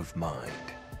 out of mind.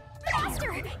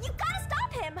 Master, you gotta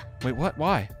stop him! Wait, what?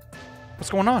 Why?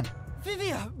 What's going on?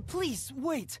 Vivia, please,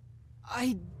 wait.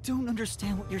 I don't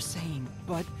understand what you're saying,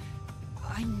 but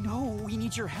I know we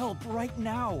need your help right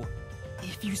now.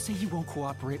 If you say you won't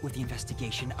cooperate with the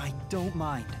investigation, I don't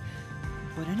mind.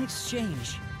 But in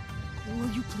exchange, will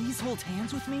you please hold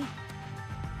hands with me?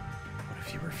 What if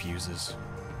he refuses?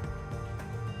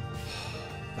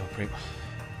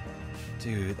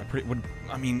 Dude, would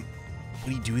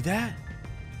he do that?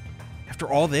 After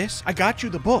all this, I got you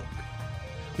the book.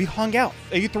 We hung out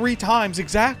 3 times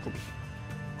exactly.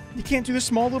 You can't do this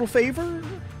small little favor?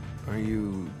 Are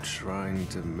you trying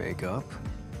to make up?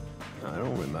 I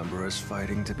don't remember us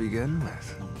fighting to begin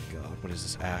with. Oh my god, what is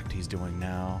this act he's doing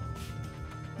now?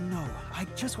 No, I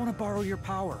just want to borrow your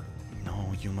power.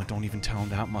 No, Yuma, don't even tell him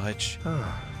that much.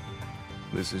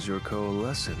 This is your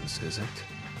coalescence, is it?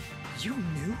 You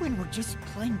knew and were just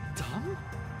playing dumb?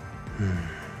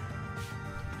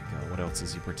 God, what else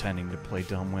is he pretending to play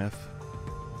dumb with?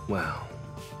 Well,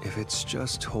 if it's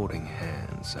just holding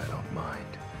hands, I don't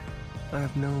mind. I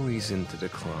have no reason to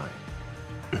decline.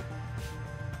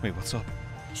 Wait, what's up?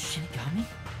 Shinigami?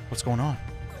 What's going on?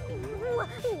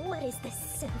 What is this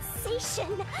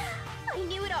sensation? I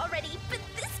knew it already, but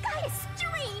this guy is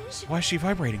strange. Why is she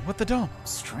vibrating? What the dump?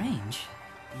 Strange?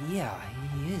 Yeah,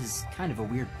 he is kind of a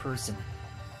weird person.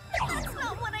 That's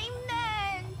not what I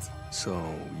meant. So,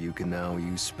 you can now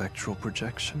use spectral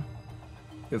projection?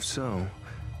 If so,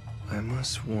 I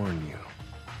must warn you.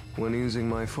 When using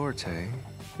my Forte,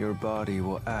 your body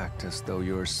will act as though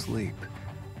you're asleep.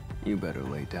 You better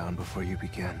lay down before you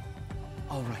begin.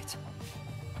 All right.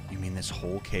 You mean this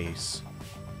whole case,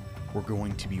 we're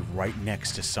going to be right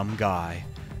next to some guy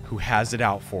who has it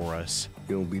out for us?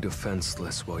 You'll be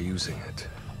defenseless while using it,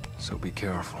 so be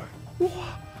careful.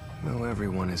 Well,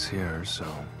 everyone is here, so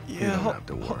you don't have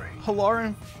to worry.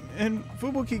 Halara and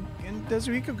Fubuki and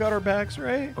Desuhiko got our backs,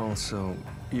 right? Also,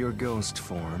 your ghost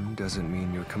form doesn't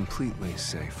mean you're completely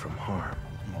safe from harm.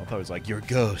 I thought it was like, your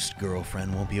ghost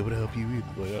girlfriend won't be able to help you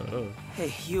either.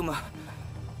 Hey, Yuma.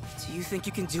 Do you think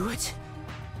you can do it?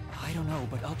 I don't know,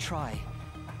 but I'll try.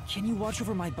 Can you watch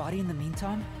over my body in the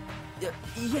meantime?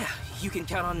 Yeah, you can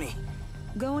count on me.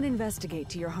 Go and investigate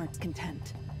to your heart's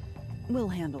content. We'll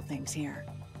handle things here.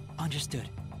 Understood.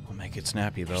 We'll make it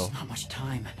snappy, though. There's not much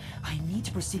time. I need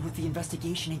to proceed with the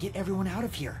investigation and get everyone out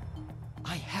of here.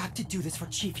 I have to do this for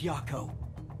Chief Yako.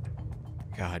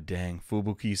 God dang,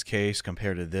 Fubuki's case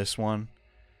compared to this one,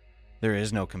 there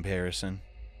is no comparison.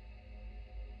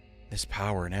 This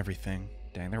power and everything.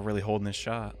 Dang, they're really holding this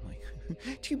shot.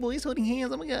 Like, 2 boys holding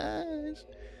hands, oh my gosh.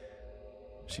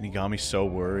 Shinigami's so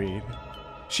worried.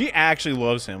 She actually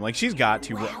loves him. Like, she's got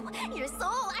to. Wow, your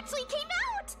soul actually came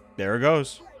out! There it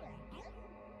goes.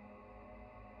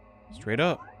 Straight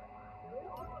up.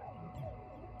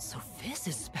 So this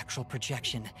is spectral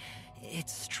projection.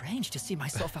 It's strange to see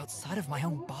myself outside of my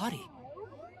own body.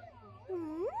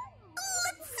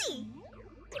 Let's see.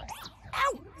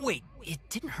 Ow! Wait, it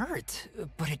didn't hurt,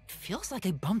 but it feels like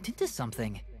I bumped into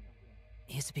something.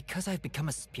 Is it because I've become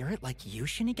a spirit like you,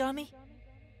 Shinigami?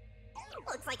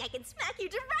 Looks like I can smack you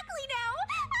directly now.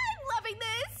 I'm loving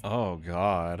this. Oh,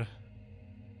 God.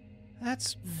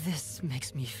 This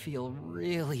makes me feel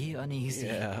really uneasy.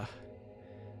 Yeah.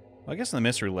 Well, I guess in the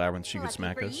Mystery Labyrinth she could Lucky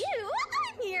smack for us. You,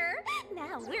 I'm here.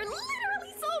 Now we're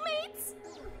literally soulmates.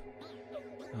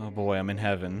 Oh boy, I'm in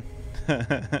heaven.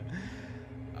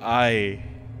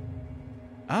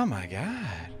 Oh my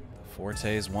god.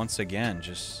 Forte is once again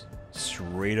just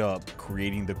straight up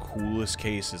creating the coolest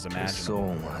cases His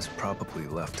imaginable. soul has probably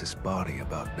left his body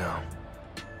about now.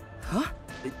 Huh?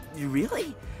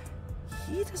 Really?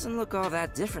 He doesn't look all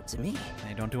that different to me.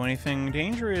 Hey, don't do anything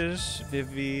dangerous,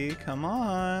 Vivi. Come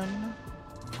on.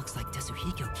 Looks like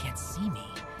Desuhiko can't see me.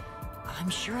 I'm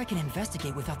sure I can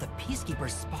investigate without the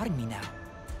Peacekeepers spotting me now.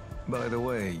 By the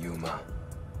way, Yuma,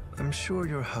 I'm sure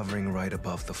you're hovering right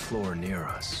above the floor near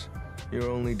us. You're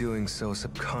only doing so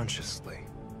subconsciously.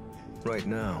 Right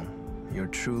now, you're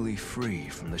truly free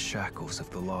from the shackles of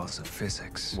the laws of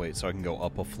physics. Wait, so I can go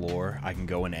up a floor? I can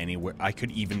go in anywhere? I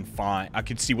could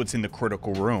see what's in the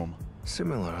critical room.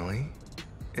 Similarly,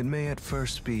 it may at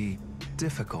first be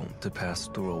difficult to pass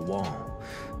through a wall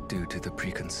due to the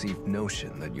preconceived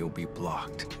notion that you'll be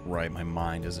blocked. Right, my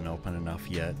mind isn't open enough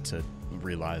yet to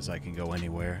realize I can go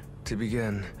anywhere. To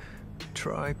begin,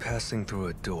 try passing through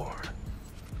a door.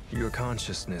 Your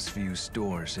consciousness views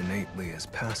doors innately as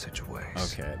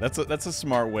passageways. Okay, that's a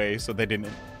smart way, so they didn't,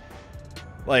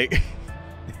 like, they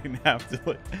didn't have to,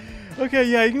 like, okay,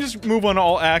 yeah, you can just move on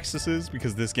all axes,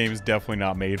 because this game is definitely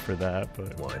not made for that,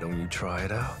 but... Why don't you try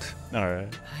it out?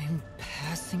 Alright. I'm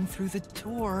passing through the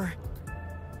door.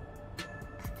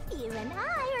 You and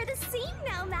I are the same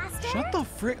now, Master. Shut the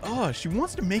frick... Oh, she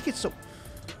wants to make it so...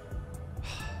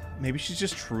 Maybe she's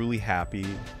just truly happy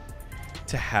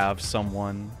to have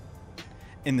someone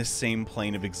in the same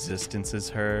plane of existence as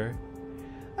her.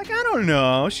 Like, I don't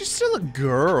know. She's still a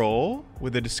girl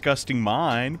with a disgusting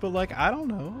mind, but, like, I don't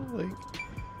know. Like,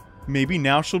 maybe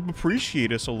now she'll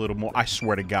appreciate us a little more. I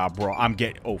swear to God, bro. I'm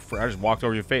getting... Oh, I just walked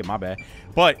over your face. My bad.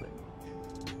 But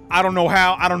I don't know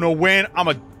how. I don't know when.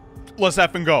 Let's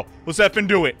effing go. Let's effing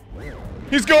do it.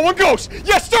 He's going ghost.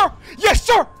 Yes, sir. Yes,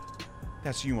 sir.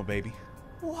 That's you, my baby.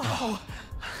 Wow.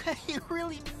 You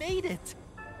really made it.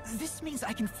 This means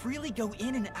I can freely go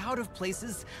in and out of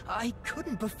places I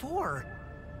couldn't before.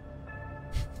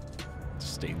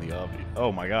 Stain the obvious.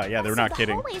 Oh my God, yeah, they're Also, not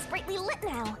kidding. The hallway's brightly lit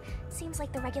now. Seems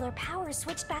like the regular power is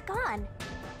switched back on.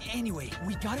 Anyway,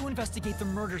 we gotta investigate the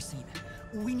murder scene.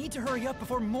 We need to hurry up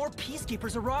before more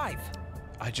peacekeepers arrive.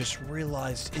 I just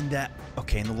realized in the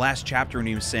last chapter when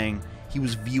he was saying he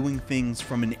was viewing things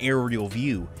from an aerial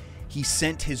view, he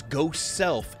sent his ghost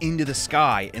self into the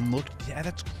sky and looked. Yeah,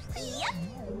 that's.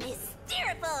 Yep,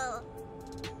 hysterical.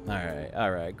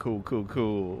 All right,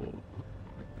 cool.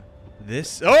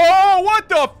 This. Oh, what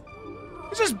the?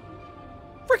 Is this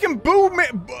freaking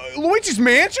Luigi's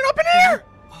mansion up in here?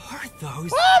 What are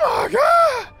those? Oh my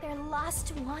God! They're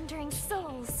lost, wandering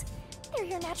souls. They're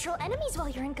your natural enemies while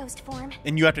you're in ghost form.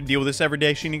 And you have to deal with this every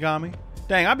day, Shinigami?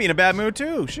 Dang, I'd be in a bad mood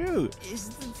too. Shoot. Is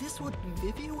this what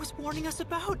Vivia was warning us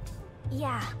about?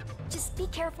 Yeah, just be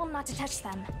careful not to touch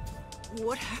them.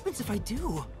 What happens if I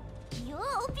do?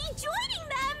 You'll be joining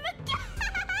them!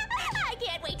 I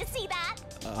can't wait to see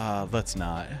that! Let's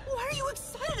not. Why are you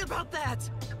excited about that?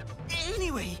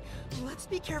 Anyway, let's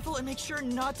be careful and make sure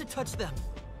not to touch them.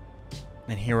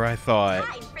 And here I thought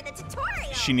Time for the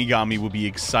tutorial! Shinigami would be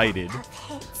excited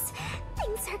Hits.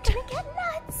 Things are gonna get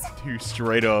nuts! to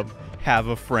straight up have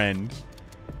a friend.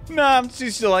 Nah,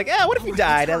 she's still like, what if he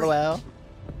died, lol.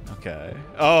 Okay.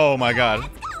 Oh my God.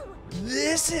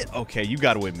 This is... Okay, you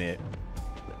gotta admit.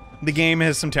 The game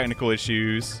has some technical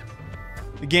issues.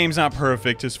 The game's not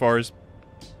perfect as far as...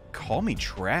 Call me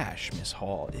trash, Miss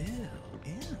Hall. Ew.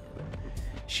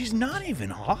 She's not even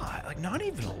hot. Like, not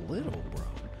even a little, bro.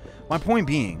 My point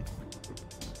being,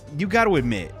 you gotta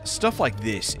admit, stuff like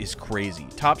this is crazy.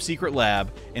 Top secret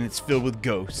lab, and it's filled with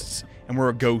ghosts, and we're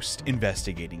a ghost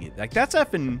investigating it. Like, that's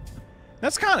effing...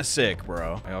 That's kind of sick,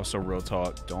 bro. I also, real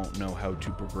talk, don't know how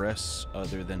to progress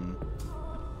other than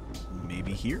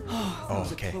maybe here. That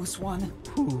was a close one.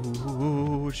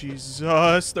 Ooh,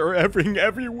 Jesus, they're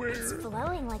everywhere. It's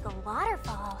flowing like a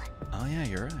waterfall. Oh yeah,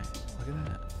 you're right. Look at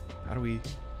that. How do we?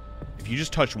 If you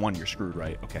just touch one, you're screwed,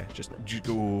 right? Okay, just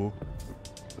go.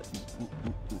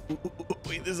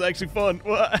 Wait, this is actually fun.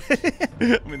 What?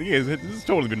 I mean, this has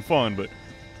totally been fun, but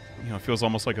you know, it feels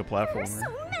almost like a platformer. There's so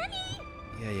many.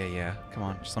 Yeah. Come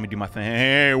on, just let me do my thing.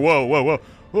 Hey, whoa.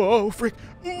 Oh, frick.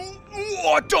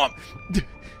 Oh, dump.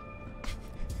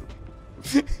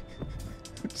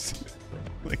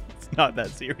 Like, it's not that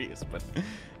serious, but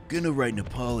gonna write an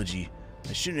apology.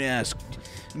 I shouldn't ask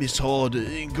Miss Hall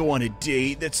to go on a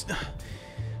date. That's,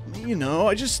 you know,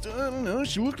 I don't know.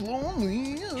 She looked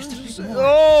lonely.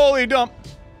 Holy dump.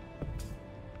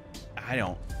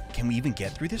 Can we even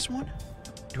get through this one?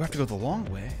 Do we have to go the long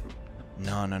way?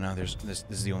 No. This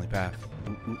is the only path.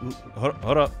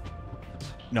 Hold up.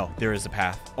 No, there is a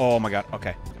path. Oh my God.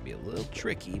 Okay. It's gonna be a little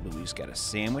tricky, but we just gotta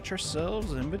sandwich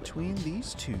ourselves in between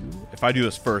these two. If I do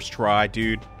this first try,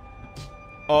 dude.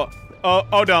 Oh,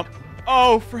 dump.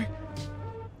 Oh, frick.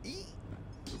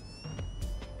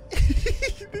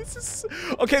 This is...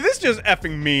 Okay, this is just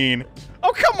effing mean.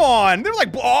 Oh, come on. They're like...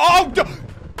 Oh,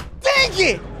 dang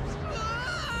it.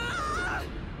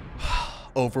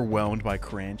 Overwhelmed by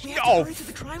cringe. We have to hurry to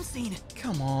the crime scene.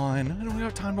 Come on. I don't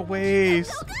have time to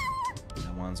waste.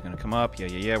 That one's gonna come up.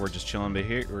 Yeah. We're just chilling a bit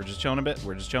here. We're just chilling a bit.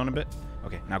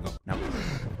 Okay, now go.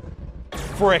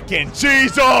 Frickin'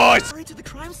 Jesus! Hurry to the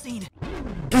crime scene.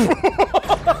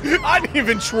 I didn't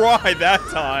even try that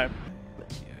time.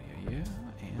 Yeah.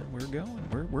 And we're going.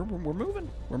 We're moving.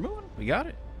 We got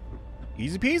it.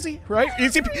 Easy peasy, right?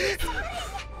 Easy peasy.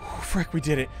 Frick, we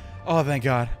did it. Oh, thank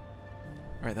God.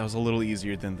 All right, that was a little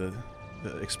easier than the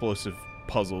the explosive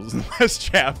puzzles in the last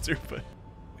chapter, but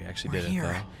we actually did it,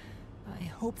 though. I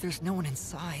hope there's no one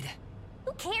inside.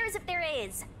 Who cares if there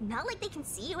is? Not like they can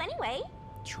see you anyway.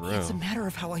 True. It's a matter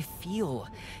of how I feel.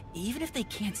 Even if they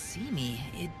can't see me,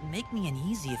 it'd make me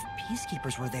uneasy if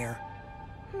peacekeepers were there.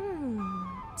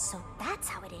 So that's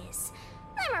how it is.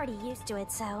 I'm already used to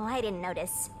it, so I didn't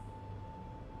notice.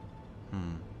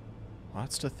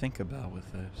 Lots to think about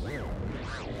with this.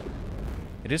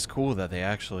 It is cool that they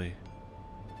actually...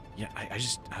 Yeah, I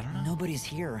don't know. Nobody's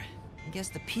here. I guess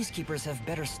the peacekeepers have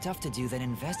better stuff to do than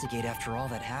investigate after all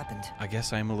that happened. I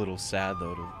guess I'm a little sad,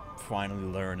 though, to finally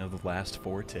learn of the last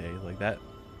Forte. Like, that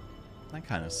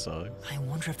kind of sucks. I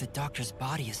wonder if the doctor's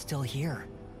body is still here.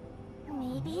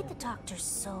 Maybe the doctor's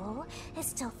soul is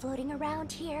still floating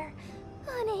around here,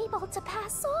 unable to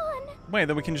pass on. Wait,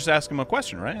 then we can just ask him a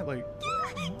question, right? Like...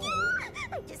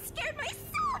 I just scared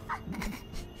myself.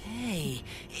 Hey,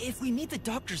 if we meet the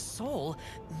doctor's soul,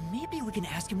 maybe we can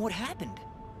ask him what happened.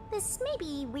 This may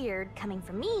be weird coming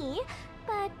from me,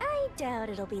 but I doubt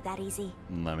it'll be that easy.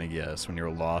 Let me guess, when you're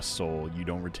a lost soul, you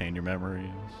don't retain your memories?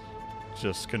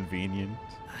 Just convenient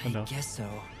enough? I guess so.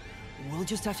 We'll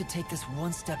just have to take this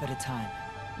one step at a time.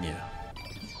 Yeah.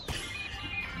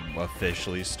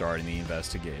 Officially starting the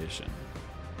investigation.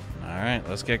 Alright,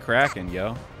 let's get cracking,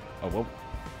 yo. Oh, whoa.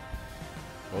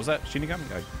 What was that? Shinigami?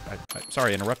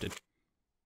 Sorry, interrupted.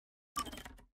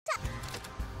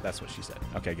 That's what she said.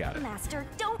 Okay, got it. Master,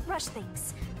 don't rush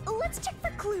things. Let's check for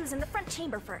clues in the front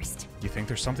chamber first. You think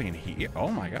there's something in here? Oh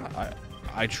my god.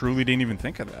 I truly didn't even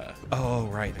think of that. Oh,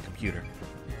 right, the computer.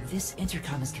 This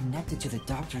intercom is connected to the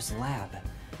doctor's lab.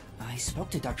 I spoke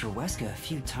to Dr. Weska a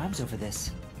few times over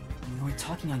this. We were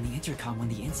talking on the intercom when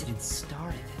the incident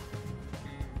started.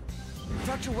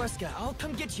 Dr. Weska, I'll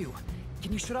come get you.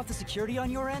 Can you shut off the security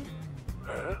on your end?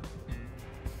 Huh?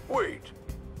 Wait.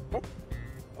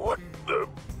 What the...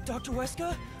 Dr.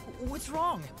 Weska? What's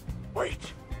wrong?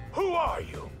 Wait. Who are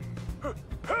you?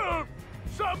 Help!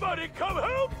 Somebody come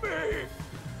help me!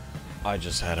 I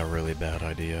just had a really bad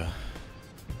idea.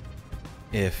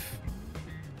 If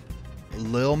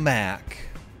Lil Mac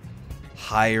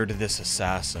hired this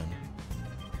assassin,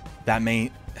 that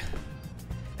means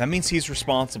he's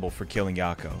responsible for killing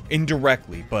Yako.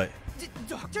 Indirectly, but...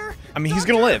 Doctor? I mean, he's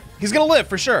gonna live. He's gonna live,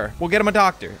 for sure. We'll get him a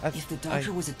doctor. If the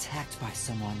doctor was attacked by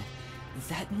someone,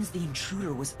 that means the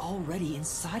intruder was already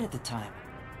inside at the time.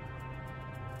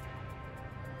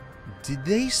 Did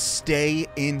they stay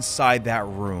inside that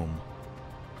room?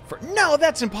 No,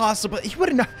 that's impossible. He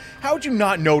would not. How would you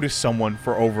not notice someone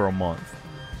for over a month?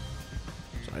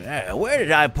 So, where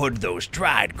did I put those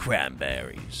dried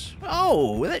cranberries?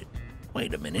 Oh,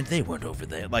 wait a minute. They weren't over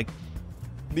there. Like,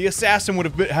 the assassin would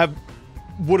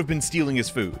have been stealing his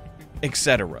food,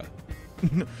 etc.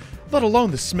 Let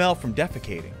alone the smell from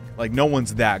defecating. Like, no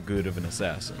one's that good of an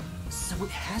assassin. So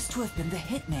it has to have been the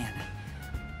hitman.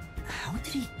 How did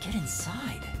he get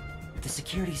inside? The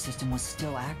security system was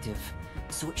still active,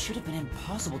 so it should have been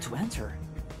impossible to enter.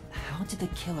 How did the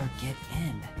killer get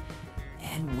in?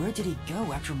 And where did he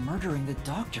go after murdering the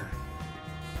doctor?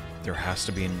 There has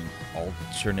to be an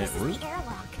alternate route. This is the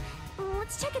airlock.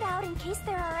 Let's check it out in case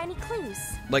there are any clues.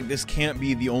 Like, this can't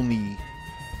be the only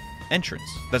entrance.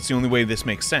 That's the only way this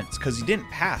makes sense, because he didn't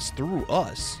pass through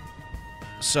us.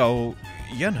 So,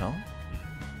 you know,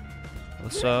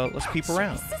 let's peep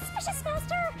around. Suspicious,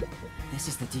 Master. This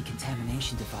is the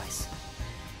decontamination device.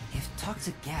 If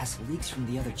toxic gas leaks from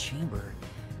the other chamber,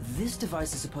 this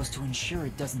device is supposed to ensure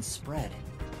it doesn't spread.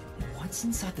 What's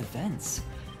inside the vents?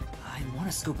 I want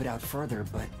to scope it out further,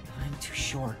 but I'm too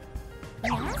short.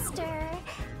 Master,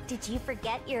 did you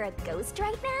forget you're a ghost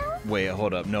right now? Wait,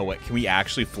 hold up. No, wait. Can we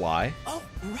actually fly? Oh,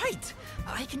 right.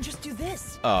 I can just do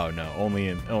this. Oh no, only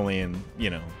in you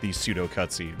know, these pseudo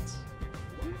cutscenes.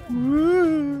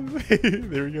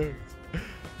 There he goes.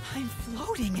 I'm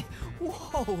floating.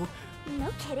 Whoa. No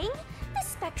kidding. This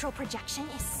spectral projection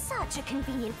is such a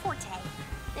convenient Forte.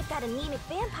 If that anemic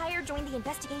vampire joined the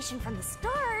investigation from the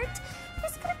start,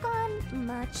 this could have gone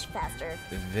much faster.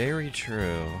 Very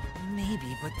true.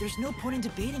 Maybe, but there's no point in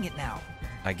debating it now.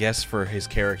 I guess for his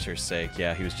character's sake,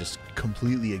 yeah, he was just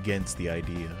completely against the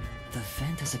idea. The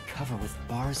vent has a cover with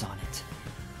bars on it.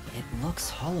 It looks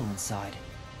hollow inside,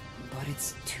 but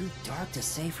it's too dark to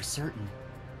say for certain.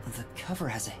 The cover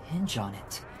has a hinge on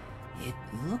it. It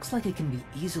looks like it can be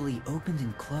easily opened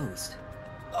and closed.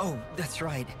 Oh, that's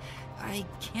right. I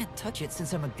can't touch it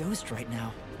since I'm a ghost right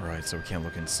now. Right, so we can't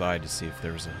look inside to see if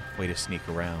there's a way to sneak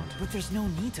around. But there's no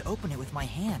need to open it with my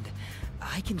hand.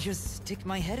 I can just stick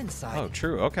my head inside. Oh,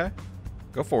 true. Okay.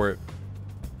 Go for it.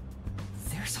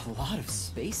 There's a lot of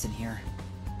space in here.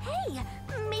 Hey,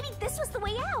 maybe this was the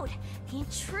way out. The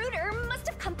intruder must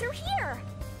have come through here.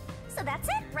 So that's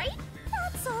it, right?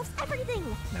 That solves everything.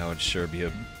 That would sure be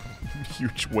a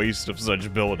huge waste of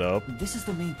such build-up. This is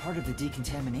the main part of the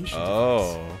decontamination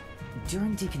Oh. device.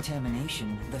 During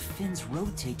decontamination, the fins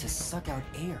rotate to suck out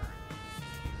air.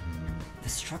 The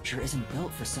structure isn't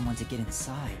built for someone to get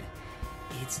inside.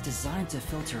 It's designed to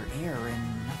filter air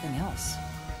and nothing else.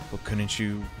 But couldn't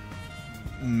you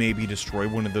maybe destroy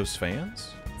one of those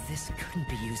fans? This couldn't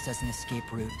be used as an escape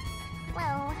route.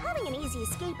 Well, having an easy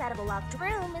escape out of a locked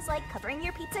room is like covering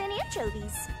your pizza in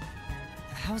anchovies.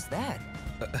 How's that?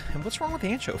 And what's wrong with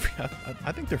anchovy?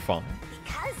 I think they're fine.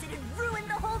 Because it'd ruin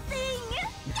the whole thing.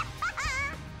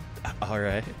 All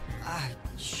right.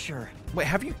 Sure. Wait,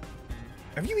 have you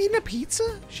eaten a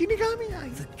pizza,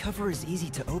 Shinigami? The cover is easy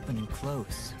to open and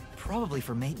close, probably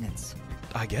for maintenance.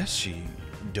 I guess she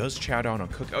does chow down on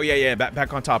cook. Oh yeah.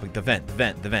 Back on topic. The vent.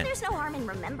 There's no harm in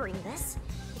remembering this.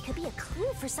 It could be a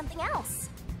clue for something else.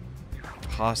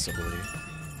 Possibly.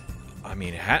 I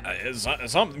mean,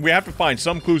 we have to find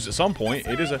some clues at some point.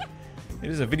 It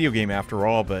is a video game after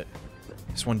all, but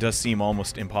this one does seem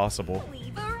almost impossible.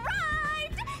 We've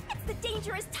arrived! It's the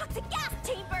dangerous toxic gas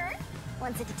chamber.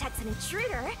 Once it detects an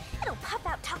intruder, it'll puff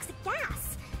out toxic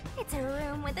gas. It's a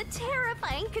room with a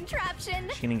terrifying contraption.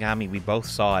 Shinigami, we both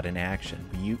saw it in action.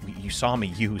 You saw me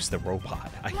use the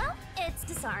robot. Well, it's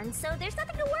disarmed, so there's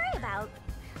nothing to worry about.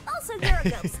 Also, you're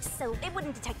a ghost, so it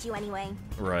wouldn't detect you anyway.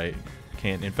 Right.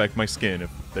 Can't infect my skin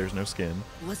if there's no skin.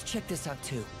 Let's check this out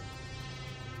too.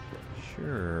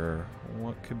 Sure.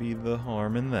 What could be the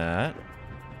harm in that?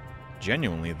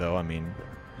 Genuinely, though, I mean,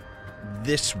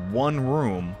 this one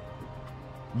room,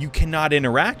 you cannot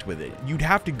interact with it. You'd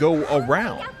have to go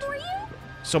around.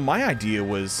 So my idea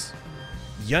was,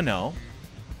 you know,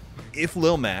 if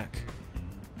Lil Mac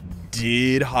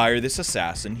did hire this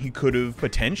assassin, he could have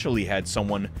potentially had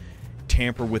someone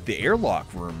tamper with the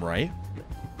airlock room, right?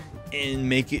 And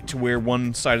make it to where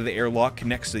one side of the airlock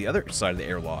connects to the other side of the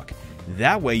airlock.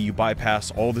 That way you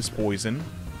bypass all this poison.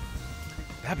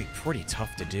 That'd be pretty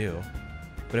tough to do.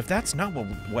 But if that's not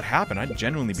what happened, I'd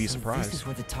genuinely be surprised. This is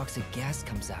where the toxic gas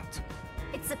comes out.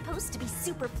 It's supposed to be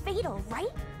super fatal, right?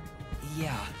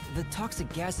 Yeah, the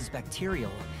toxic gas is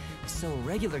bacterial, so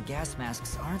regular gas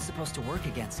masks aren't supposed to work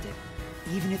against it.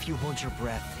 Even if you hold your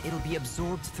breath, it'll be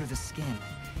absorbed through the skin.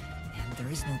 And there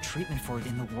is no treatment for it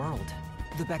in the world.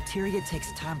 The bacteria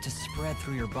takes time to spread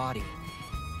through your body,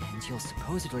 and you'll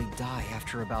supposedly die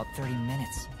after about 30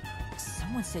 minutes.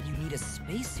 Someone said you need a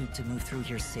spacesuit to move through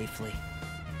here safely.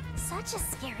 Such a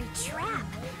scary trap.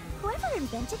 Whoever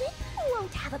invented it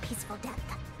won't have a peaceful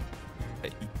death.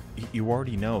 You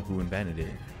already know who invented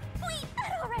it. Wait,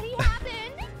 that already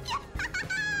happened!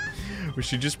 Was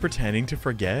she just pretending to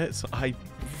forget?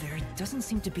 There doesn't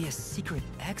seem to be a secret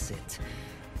exit,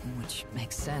 which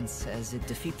makes sense, as it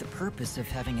defeats the purpose of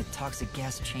having a toxic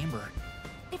gas chamber.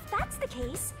 If that's the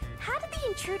case, how did the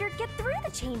intruder get through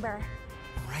the chamber?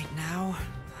 Right now,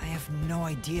 I have no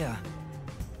idea.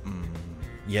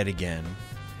 Yet again.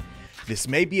 This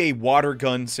may be a water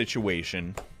gun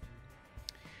situation.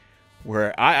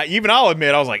 Where I'll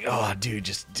admit, I was like, oh, dude,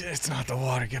 it's not the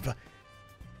water gun. But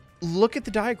look at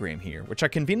the diagram here, which I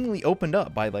conveniently opened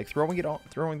up by like throwing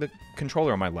the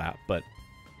controller on my lap. But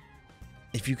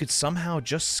if you could somehow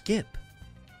just skip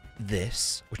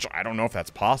this, which I don't know if that's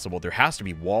possible, there has to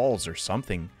be walls or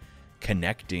something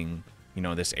connecting, you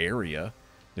know, this area.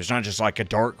 There's not just like a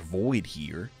dark void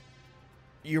here.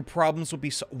 Your problems would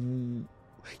be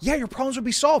your problems would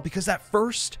be solved, because that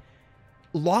first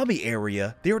lobby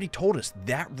area, they already told us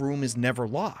that room is never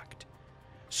locked.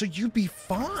 So you'd be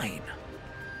fine.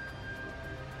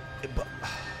 But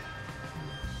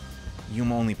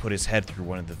Yuma only put his head through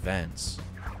one of the vents.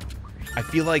 I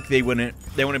feel like they wouldn't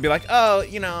be like, oh,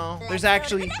 you know, there's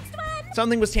actually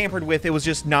something was tampered with. It was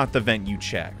just not the vent you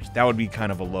checked. That would be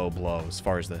kind of a low blow as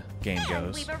far as the game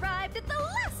goes. We've arrived at the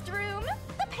last room,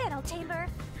 the panel chamber.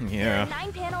 Yeah. There are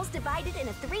 9 panels divided in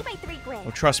a 3x3 grid.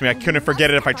 Well, trust me, I couldn't forget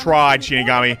it if I tried,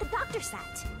 Shinigami. The doctor set.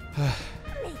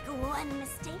 Make one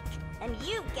mistake, and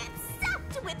you get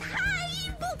zapped with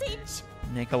high voltage.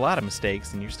 Make a lot of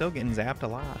mistakes, and you're still getting zapped a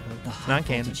lot. The high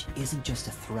voltage isn't just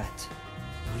a threat.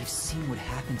 We've seen what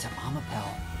happened to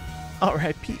Amapel.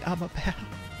 R.I.P. Amapel.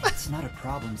 It's not a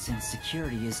problem since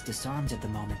security is disarmed at the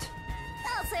moment.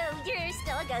 Also, you're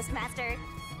still a ghost master.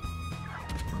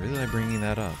 Really bringing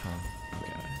that up, huh?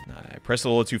 I pressed a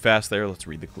little too fast there. Let's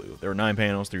read the clue. There are 9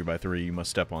 panels, 3x3. You must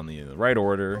step on the right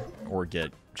order or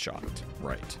get shocked.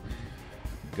 Right.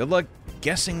 Good luck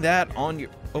guessing that on your...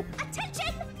 Oh.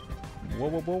 Attention! Whoa.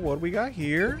 What do we got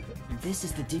here? This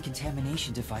is the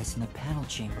decontamination device in the panel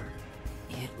chamber.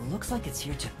 It looks like it's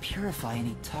here to purify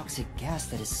any toxic gas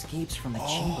that escapes from the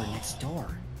chamber next door.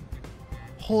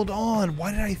 Hold on,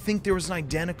 why did I think there was an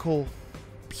identical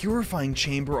purifying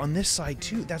chamber on this side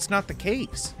too? That's not the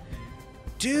case.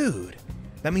 Dude,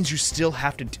 that means you still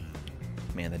have to...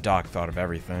 Man, the doc thought of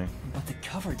everything. But the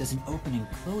cover doesn't open and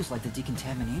close like the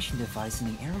decontamination device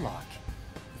in the airlock.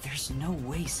 There's no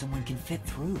way someone can fit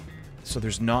through. So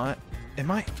there's not... Am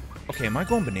I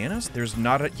going bananas? There's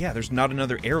not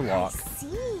another airlock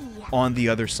on the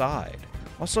other side.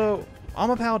 Also,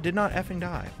 Amapal did not effing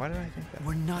die. Why did I think that?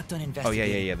 We're not done Oh,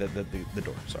 investigating. yeah, the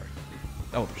door, sorry.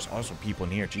 Oh, there's also people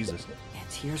in here, Jesus.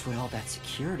 And here's what all that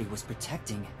security was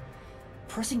protecting.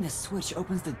 Pressing the switch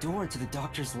opens the door to the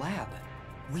doctor's lab.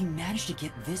 We managed to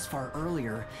get this far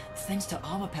earlier, thanks to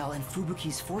Amapal and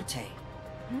Fubuki's Forte.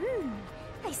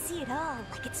 I see it all,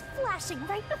 like it's flashing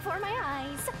right before my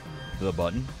eyes. The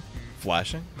button?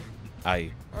 Flashing?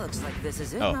 Looks like this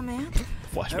is it, Oh. my man.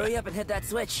 Flashback. Hurry up and hit that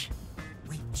switch.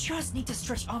 We just need to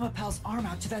stretch Amapal's arm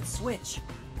out to that switch.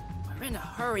 We're in a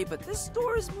hurry, but this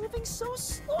door is moving so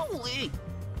slowly.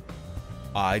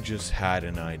 I just had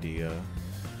an idea.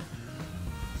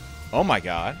 Oh my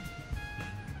god.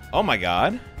 Oh my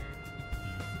god.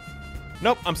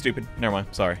 Nope, I'm stupid. Never mind.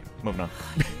 Sorry. Moving on.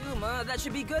 Yuma, that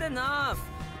should be good enough.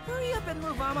 Hurry up and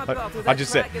move Amapal through that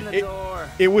crack in the door.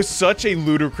 It was such a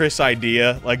ludicrous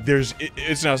idea. Like,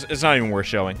 it's not even worth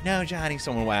showing. No, Johnny,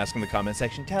 someone will ask in the comment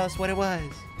section, tell us what it was.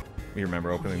 We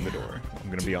remember opening the door. I'm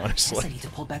gonna be honest. I guess I need to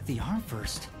pull back the arm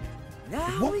first. Now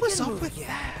What we was can up move with again.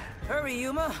 that? Hurry,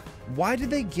 Yuma. Why did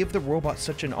they give the robot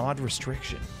such an odd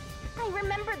restriction? I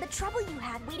remember the trouble you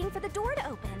had waiting for the door to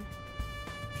open.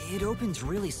 It opens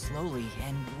really slowly,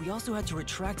 and we also had to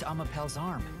retract Amapal's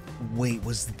arm. Wait,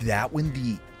 was that when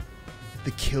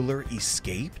the killer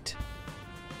escaped?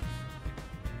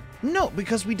 No,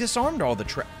 because we disarmed all the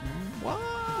What?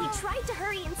 We tried to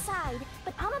hurry inside,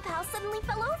 but Amapal suddenly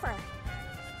fell over.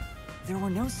 There were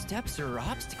no steps or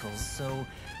obstacles, so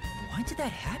why did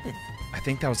that happen? I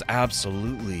think that was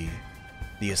absolutely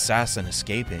the assassin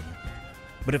escaping.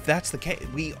 But if that's the case,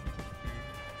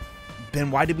 then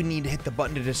why did we need to hit the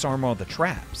button to disarm all the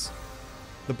traps?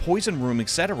 The poison room,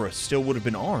 etc., still would have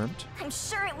been armed. I'm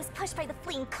sure it was pushed by the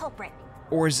fleeing culprit.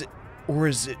 Or is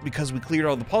it because we cleared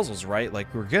all the puzzles, right?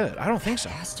 Like, we're good. I don't think so.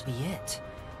 That has to be it.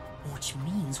 Which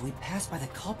means we passed by the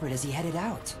culprit as he headed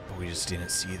out. But we just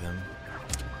didn't see them.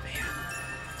 Man.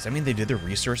 Does that mean they did their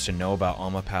research to know about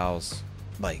Amapal's,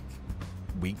 like,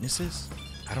 weaknesses?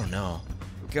 I don't know.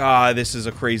 God, this is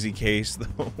a crazy case,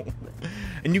 though.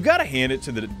 And you gotta hand it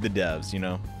to the devs, you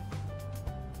know?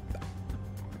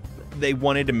 They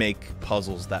wanted to make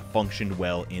puzzles that functioned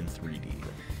well in 3D.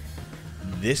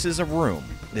 This is a room.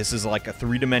 This is like a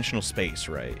three-dimensional space,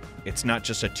 right? It's not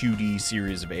just a 2D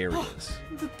series of areas.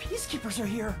 The peacekeepers are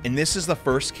here. And this is the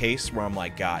first case where I'm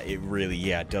like, God, it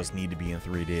really, it does need to be in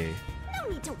 3D. No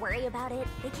need to worry about it.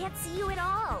 They can't see you at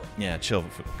all. Yeah, chill.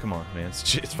 Come on, man.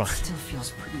 It's fine. It still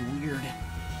feels pretty weird.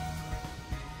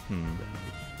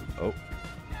 Oh.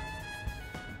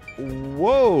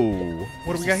 Whoa!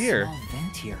 What do we got here? There's a small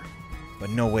vent here. But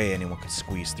no way anyone could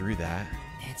squeeze through that.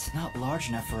 It's not large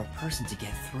enough for a person to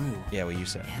get through. Yeah, what you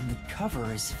said. And the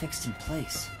cover is fixed in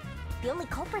place. The only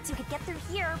culprits who could get through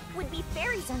here would be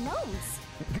fairies or gnomes.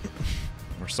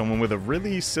 Or someone with a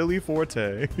really silly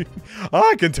forte.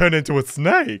 I can turn into a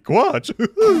snake. Watch.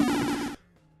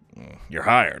 You're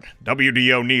hired.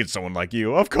 WDO needs someone like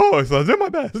you. Of course, I'll do my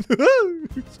best.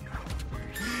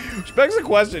 Which begs the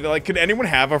question, like, could anyone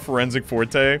have a forensic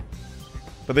forte,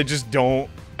 but they just don't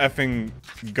effing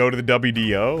go to the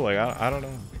WDO? Like, I don't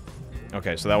know.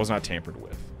 Okay, so that was not tampered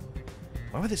with.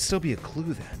 Why would it still be a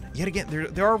clue then? Yet again,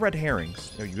 there are red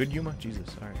herrings. Are you good, Yuma? Jesus,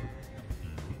 all right.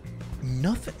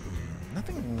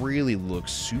 Nothing really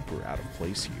looks super out of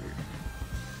place here.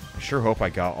 I sure hope I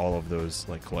got all of those,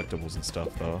 like, collectibles and stuff,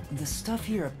 though. The stuff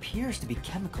here appears to be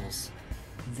chemicals.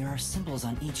 There are symbols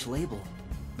on each label.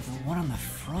 The one on the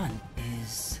front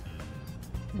is...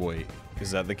 Wait,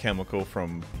 is that the chemical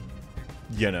from,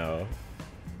 you know,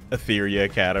 Etheria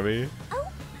Academy?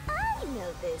 Oh, I know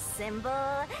this symbol.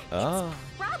 Oh.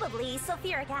 It's probably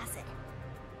sulfuric acid.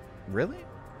 Really?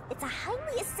 It's a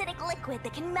highly acidic liquid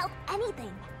that can melt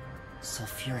anything.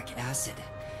 Sulfuric acid.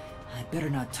 I better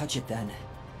not touch it then.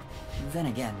 Then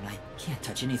again, I can't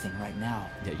touch anything right now.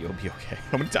 Yeah, you'll be okay.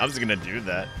 How many times is it gonna do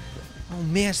that? Oh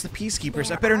man, it's the peacekeepers.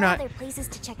 There I better are not other places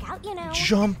to check out, you know.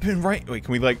 jump in right. Wait,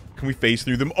 can we phase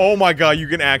through them? Oh my god, you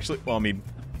can actually. Well, I mean,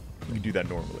 you can do that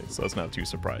normally, so it's not too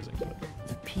surprising. But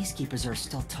The peacekeepers are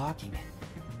still talking.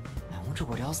 I wonder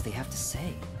what else they have to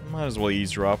say. might as well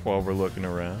eavesdrop while we're looking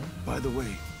around. By the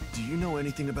way, do you know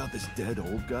anything about this dead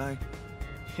old guy?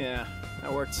 Yeah,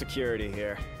 I worked security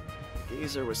here.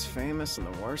 Geezer was famous in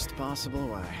the worst possible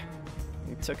way.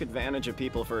 He took advantage of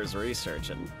people for his research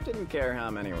and didn't care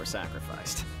how many were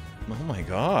sacrificed. Oh my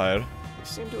god. He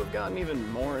seemed to have gotten even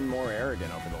more and more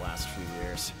arrogant over the last few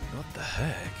years. What the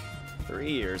heck?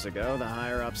 3 years ago, the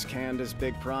higher-ups canned his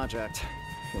big project.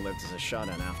 He lived as a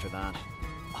shut-in after that.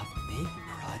 A big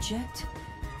project?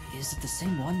 Is it the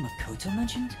same one Makoto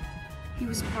mentioned? He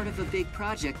was part of a big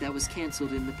project that was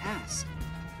cancelled in the past.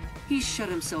 He's shut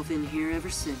himself in here ever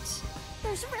since.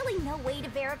 There's really no way to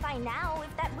verify now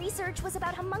if that research was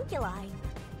about homunculi.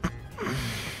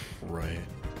 Right.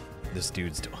 This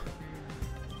dude's...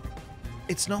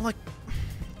 It's not like...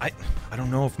 I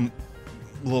don't know if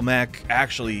Lil Mac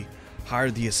actually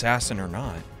hired the assassin or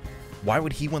not. Why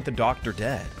would he want the doctor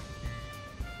dead?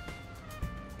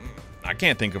 I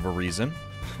can't think of a reason.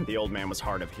 The old man was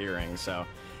hard of hearing, so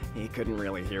he couldn't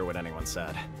really hear what anyone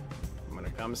said. When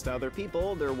it comes to other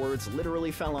people, their words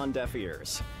literally fell on deaf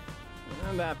ears.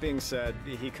 And that being said,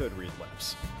 he could read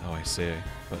lips. Oh, I see.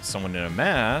 But someone in a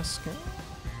mask...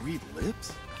 Read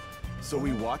lips? So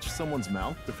we watched someone's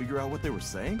mouth to figure out what they were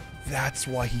saying? That's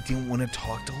why he didn't want to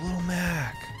talk to Lil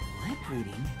Mac. Lip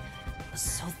reading?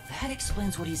 So that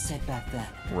explains what he said back then.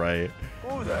 Right.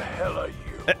 Who the hell are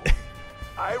you?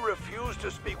 I refuse to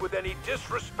speak with any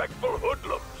disrespectful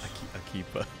hoodlums. I keep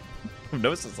I've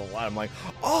noticed this a lot. I'm like,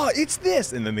 oh, it's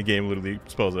this! And then the game literally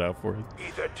spells it out for you.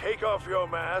 Either take off your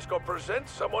mask or present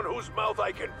someone whose mouth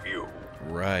I can view.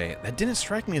 Right. That didn't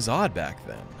strike me as odd back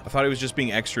then. I thought he was just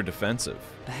being extra defensive.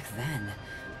 Back then,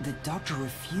 the doctor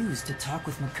refused to talk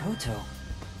with Makoto.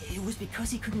 It was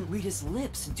because he couldn't read his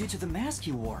lips due to the mask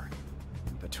he wore.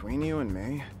 Between you and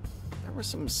me, there were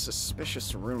some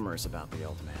suspicious rumors about the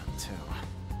old man, too.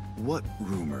 What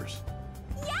rumors?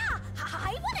 Yeah,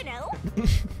 I want to know.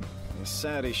 He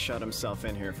said he shut himself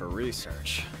in here for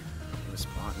research. He was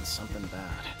plotting something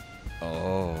bad.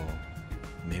 Oh.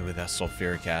 Maybe that's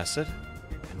sulfuric acid?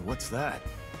 And what's that?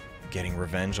 Getting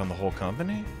revenge on the whole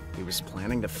company? He was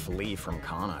planning to flee from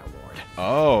Kanai Ward.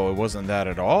 Oh, it wasn't that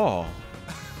at all.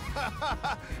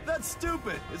 That's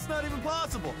stupid. It's not even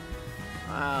possible.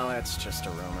 Well, it's just a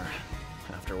rumor.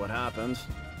 After what happened,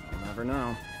 I'll never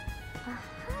know.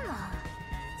 Aha.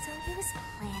 So he was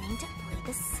planning to flee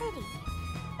the city.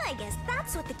 I guess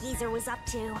that's what the geezer was up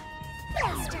to.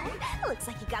 Blaster, looks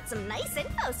like you got some nice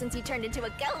info since you turned into a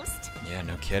ghost. Yeah,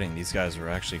 no kidding. These guys were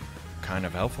actually kind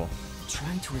of helpful.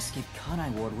 Trying to escape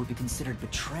Kanai Ward would be considered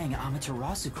betraying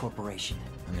Amaterasu Corporation.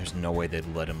 And there's no way they'd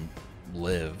let him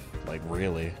live. Like,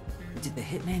 really. Did the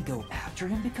hitman go after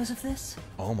him because of this?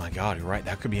 Oh my god, you're right.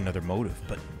 That could be another motive,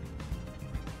 but...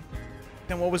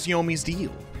 Then what was Yomi's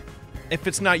deal? If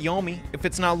it's not Yomi, if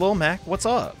it's not Lil Mac, what's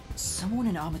up? Someone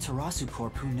in Amaterasu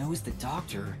Corp who knows the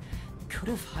doctor could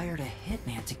have hired a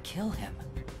hitman to kill him.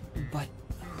 But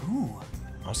who?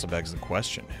 Also begs the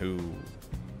question, who...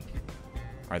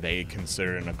 Are they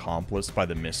considered an accomplice by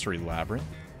the Mystery Labyrinth?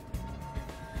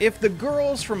 If the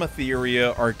girls from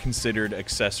Etheria are considered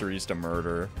accessories to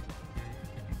murder,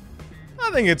 I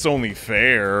think it's only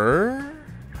fair.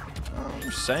 I'm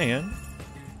just saying.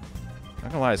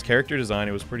 Not gonna lie, his character design,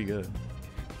 it was pretty good.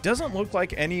 Doesn't look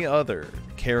like any other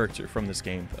character from this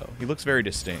game, though. He looks very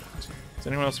distinct. Does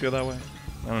anyone else feel that way?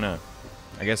 I don't know.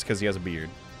 I guess because he has a beard.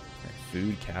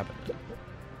 Food cabinet.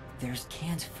 There's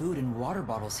canned food and water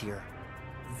bottles here.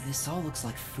 This all looks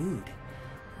like food.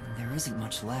 There isn't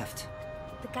much left.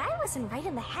 The guy wasn't right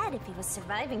in the head if he was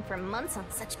surviving for months on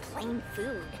such plain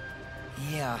food.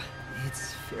 Yeah,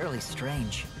 it's fairly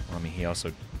strange. Well, I mean, he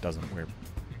also doesn't wear,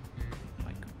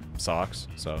 like, socks,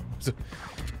 so...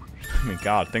 I mean,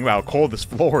 God, think about how cold this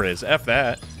floor is. F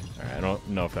that. Alright, I don't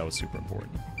know if that was super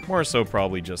important. More so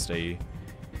probably just a,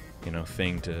 you know,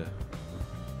 thing to...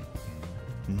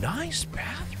 Nice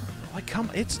bathroom. Like, come,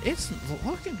 it's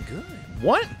looking good.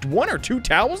 One or two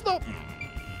towels, though?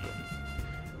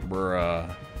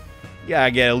 Bruh. Yeah, I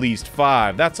get at least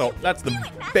 5. That's all. That's the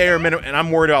bare minimum, and I'm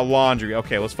worried about laundry.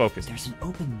 Okay, let's focus. There's an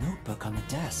open notebook on the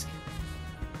desk.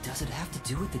 Does it have to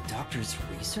do with the doctor's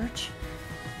research?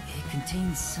 It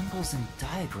contains symbols and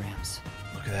diagrams.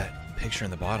 Look at that picture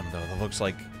in the bottom, though. That looks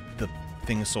like the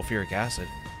thing is sulfuric acid.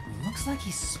 Looks like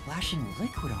he's splashing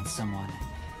liquid on someone.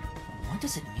 What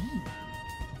does it mean?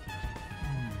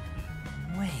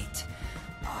 Wait.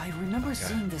 I remember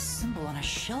seeing this symbol on a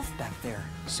shelf back there.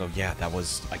 So yeah, that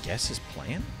was, I guess, his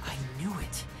plan? I knew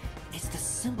it. It's the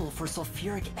symbol for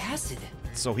sulfuric acid.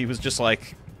 So he was just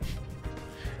like,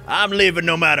 I'm leaving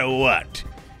no matter what.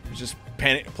 He was just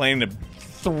planning to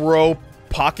throw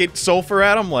pocket sulfur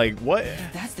at him? Like, what?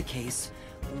 If that's the case,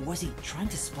 Was he trying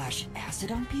to splash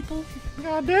acid on people?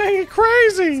 God dang it,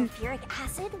 crazy! Sulfuric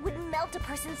acid would melt a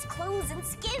person's clothes and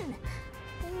skin.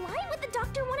 Why would the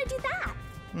doctor want to do that?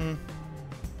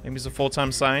 Maybe he's a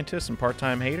full-time scientist and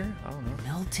part-time hater? I don't know.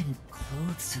 Melting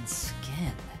clothes and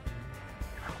skin.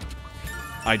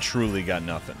 I truly got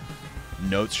nothing.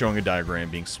 Notes showing a diagram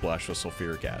being splashed with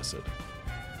sulfuric acid.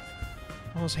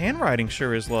 Well, his handwriting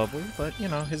sure is lovely, but, you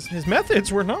know, his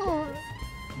methods were not.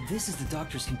 This is the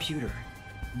doctor's computer.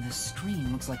 The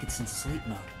screen looks like it's in sleep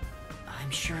mode.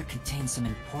 I'm sure it contains some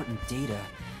important data,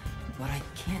 but I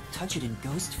can't touch it in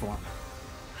ghost form.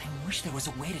 I wish there was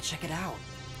a way to check it out.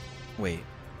 Wait,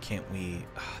 can't we...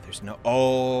 there's no...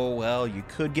 Oh, well, you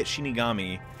could get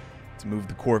Shinigami to move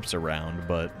the corpse around,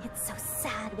 but... It's so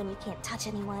sad when you can't touch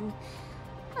anyone.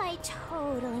 I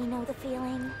totally know the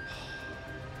feeling.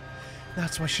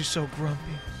 That's why she's so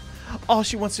grumpy. All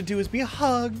she wants to do is be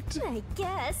hugged. I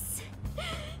guess.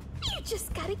 You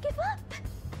just gotta give up.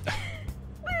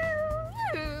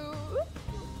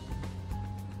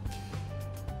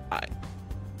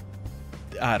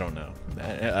 I don't know.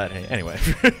 Anyway.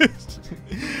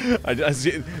 I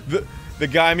see, the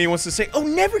guy in me wants to say, oh,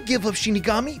 never give up,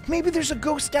 Shinigami. Maybe there's a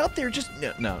ghost out there. Just...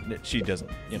 No, she doesn't.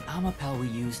 You know. The Amapel we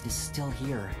used is still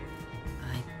here.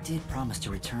 I did promise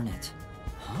to return it.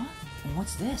 Huh?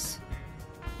 What's this?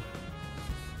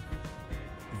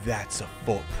 That's a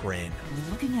footprint.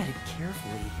 Looking at it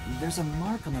carefully, there's a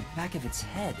mark on the back of its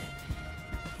head.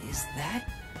 Is that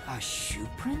a shoe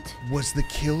print? Was the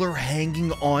killer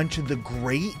hanging onto the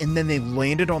grate and then they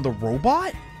landed on the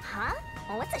robot? Huh?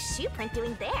 Well, what's a shoe print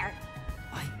doing there?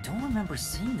 I don't remember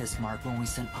seeing this mark when we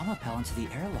sent Amapel into the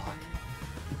airlock.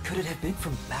 Could it have been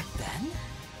from back then?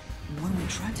 When we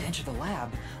tried to enter the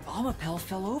lab, Amapel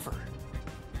fell over.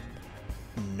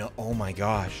 No, oh my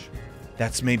gosh.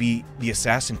 That's maybe the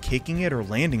assassin kicking it or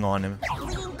landing on him. The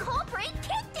lean culprit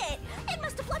kicked it! It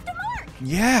must have left a mark!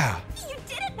 Yeah! You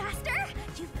did it, Master!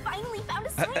 You finally found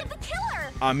a sign of the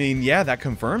killer! I mean, yeah, that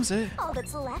confirms it. All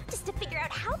that's left is to figure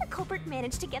out how the culprit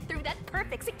managed to get through that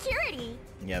perfect security.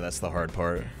 Yeah, that's the hard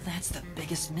part. That's the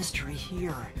biggest mystery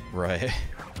here. Right.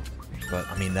 But,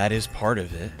 I mean, that is part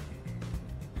of it.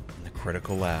 In the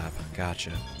critical lab.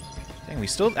 Gotcha. Dang, we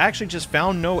still actually just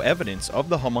found no evidence of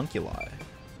the homunculi.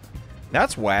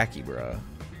 That's wacky, bro.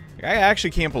 I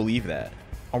actually can't believe that.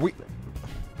 Are we...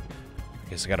 I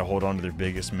guess I gotta hold on to their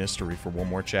biggest mystery for one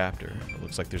more chapter. It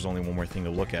looks like there's only one more thing to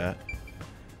look at.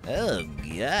 Oh,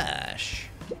 gosh.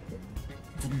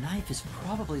 The knife is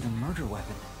probably the murder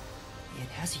weapon. It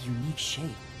has a unique shape.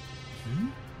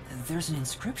 There's an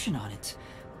inscription on it.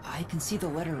 I can see the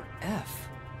letter F.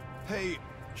 Hey,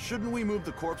 shouldn't we move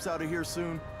the corpse out of here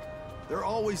soon? They're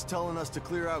always telling us to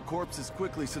clear out corpses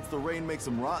quickly since the rain makes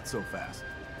them rot so fast.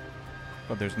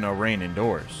 But there's no rain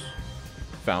indoors.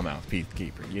 Foul-mouthed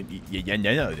peacekeeper. You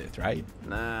know this, right?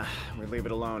 Nah, we leave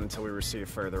it alone until we receive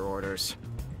further orders.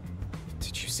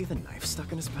 Did you see the knife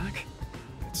stuck in his back?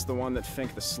 It's the one that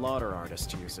Fink the slaughter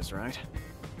artist uses, right?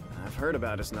 I've heard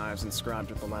about his knives inscribed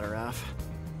with the letter F.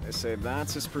 They say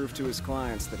that's his proof to his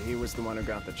clients that he was the one who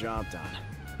got the job done.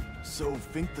 So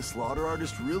Fink the slaughter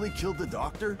artist really killed the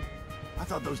doctor? I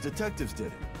thought those detectives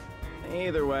did it.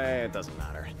 Either way, it doesn't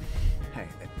matter. Hey,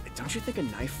 don't you think a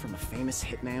knife from a famous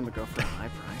hitman would go for a high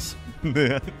price?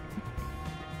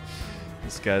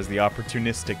 This guy's the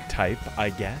opportunistic type, I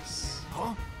guess.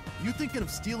 Huh? You thinking of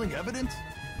stealing evidence?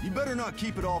 You better not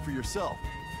keep it all for yourself.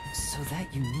 So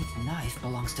that unique knife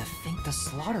belongs to Fink the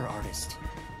slaughter artist.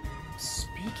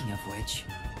 Speaking of which,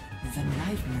 the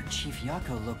knife near Chief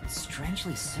Yako looked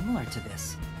strangely similar to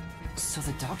this. So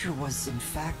the doctor was, in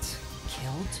fact,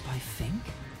 killed by Fink?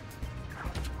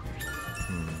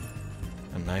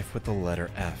 A knife with the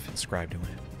letter F inscribed to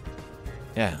it.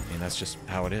 Yeah, I mean, that's just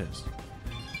how it is.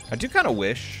 I do kind of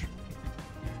wish,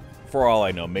 for all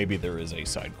I know, maybe there is a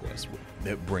side quest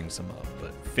that brings him up,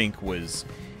 but Fink was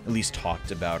at least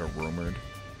talked about or rumored.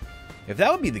 If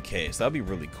that would be the case, that would be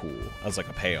really cool as like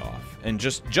a payoff. And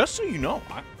just so you know,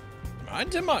 I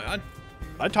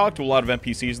talk to a lot of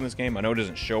NPCs in this game. I know it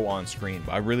doesn't show on screen,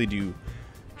 but I really do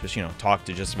just, you know, talk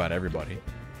to just about everybody.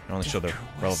 I only show the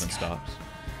relevant stops.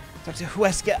 Dr.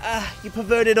 Huesca, you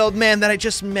perverted old man that I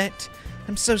just met.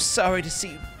 I'm so sorry to see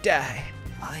you die.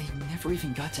 I never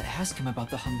even got to ask him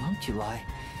about the homunculi.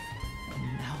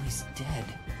 And now he's dead.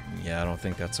 Yeah, I don't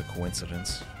think that's a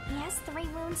coincidence. He has 3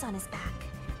 wounds on his back.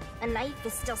 A knife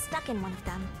is still stuck in one of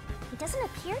them. He doesn't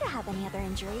appear to have any other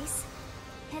injuries.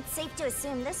 It's safe to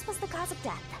assume this was the cause of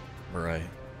death. Right.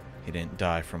 He didn't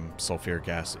die from sulfuric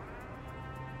acid.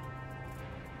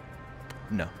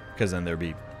 No, because then there'd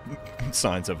be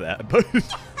signs of that, but...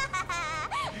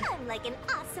 I'm like an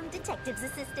awesome awesome detective's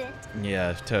assistant.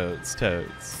 Yeah, totes.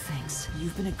 Thanks.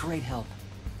 You've been a great help.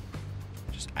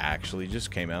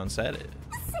 Just came out and said it.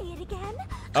 Say it again.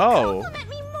 Oh. Compliment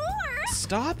me more.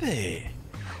 Stop it.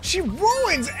 She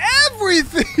ruins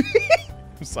everything.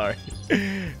 I'm sorry.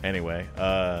 Anyway,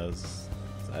 is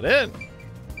that it?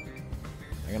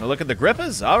 I'm gonna look at the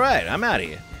grippers? Alright, I'm out of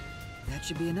here. That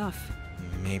should be enough.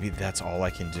 Maybe that's all I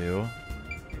can do.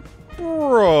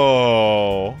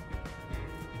 Bro.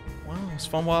 Well, it was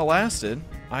fun while it lasted.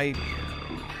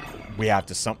 We have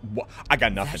to I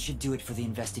got nothing. That should do it for the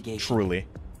investigation. Truly.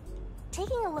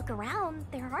 Taking a look around,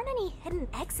 there aren't any hidden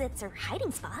exits or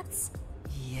hiding spots.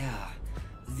 Yeah.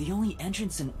 The only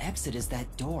entrance and exit is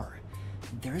that door.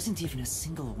 There isn't even a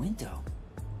single window.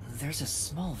 There's a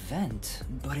small vent,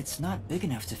 but it's not big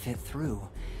enough to fit through.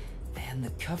 And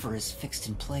the cover is fixed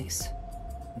in place.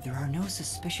 There are no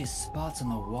suspicious spots on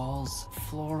the walls,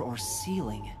 floor, or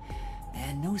ceiling.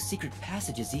 And no secret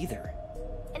passages either.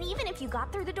 And even if you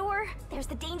got through the door, there's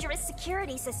the dangerous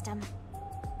security system.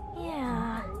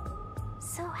 Yeah.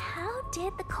 So how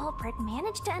did the culprit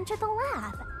manage to enter the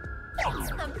lab? It's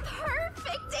the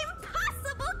perfect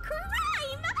impossible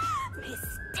crime!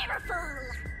 Mysteriful!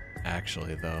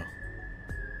 Actually, though,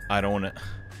 I don't want to...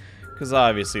 Because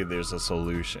obviously there's a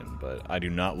solution, but I do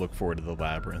not look forward to the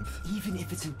labyrinth. Even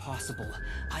if it's impossible,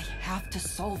 I have to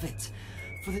solve it.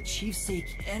 For the Chief's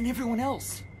sake and everyone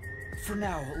else. For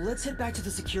now, let's head back to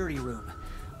the security room.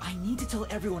 I need to tell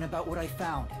everyone about what I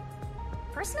found.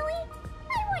 Personally,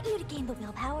 I want you to gain the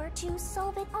willpower to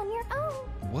solve it on your own.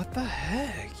 What the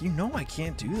heck? You know I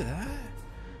can't do that.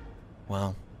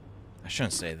 Well, I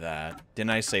shouldn't say that.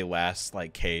 Didn't I say last,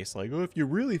 case? Oh, if you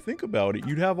really think about it,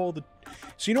 you'd have all the...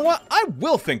 So you know what? I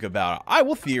will think about it. I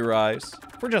will theorize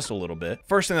for just a little bit.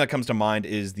 First thing that comes to mind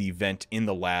is the vent in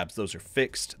the labs. Those are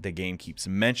fixed. The game keeps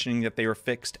mentioning that they are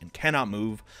fixed and cannot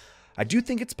move. I do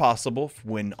think it's possible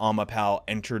when Amapal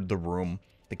entered the room,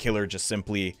 the killer just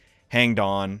simply hanged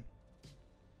on.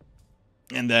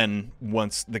 And then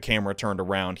once the camera turned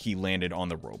around, he landed on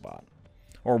the robot.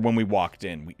 Or when we walked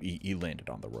in, he landed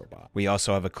on the robot. We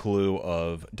also have a clue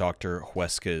of Dr.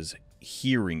 Huesca's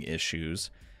hearing issues,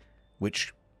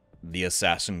 which the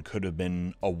assassin could have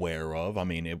been aware of. I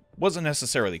mean, it wasn't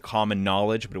necessarily common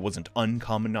knowledge, but it wasn't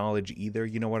uncommon knowledge either,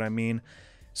 you know what I mean?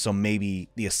 So maybe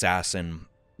the assassin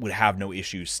would have no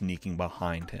issue sneaking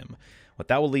behind him. What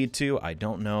that will lead to, I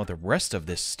don't know. The rest of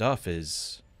this stuff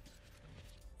is...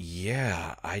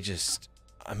 Yeah, I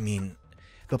mean...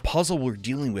 The puzzle we're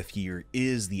dealing with here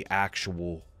is the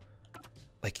actual,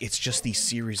 it's just these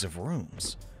series of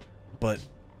rooms. But,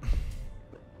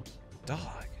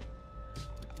 dog,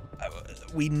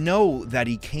 we know that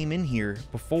he came in here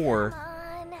before,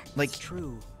 It's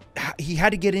true. He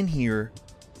had to get in here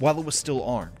while it was still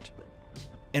armed.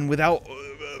 And without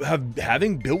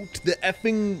having built the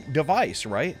effing device,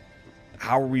 right?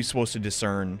 How are we supposed to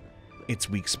discern its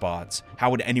weak spots?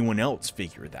 How would anyone else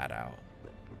figure that out?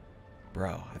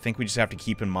 Bro, I think we just have to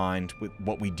keep in mind with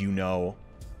what we do know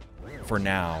for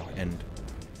now, and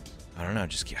I don't know,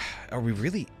 are we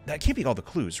really, that can't be all the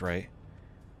clues, right?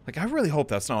 I really hope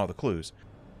that's not all the clues.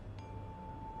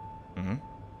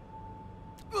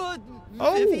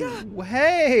 Oh,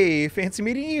 hey, fancy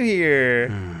meeting you here.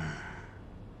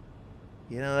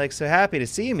 You know, so happy to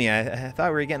see me. I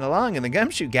thought we were getting along in the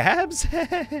gumshoe gabs.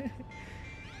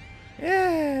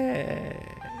 Yeah.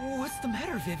 What's the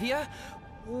matter, Vivia?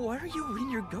 Why are you in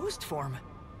your ghost form?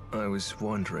 I was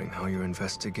wondering how your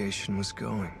investigation was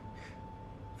going.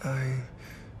 I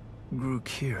grew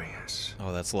curious.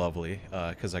 Oh, that's lovely,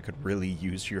 because I could really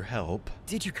use your help.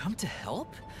 Did you come to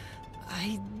help?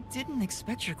 I didn't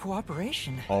expect your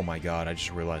cooperation. Oh my god, I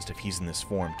just realized if he's in this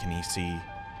form, can he see...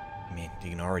 I mean,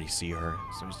 you can already see her,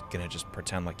 so he's gonna just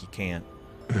pretend like he can't.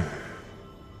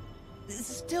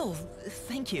 Still,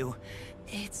 thank you.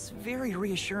 It's very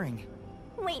reassuring.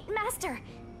 Wait, Master!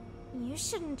 You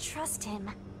shouldn't trust him.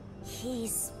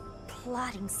 He's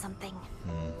plotting something.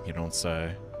 You don't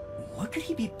say. What could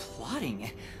he be plotting?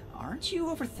 Aren't you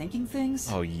overthinking things?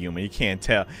 Oh, Yuma, you can't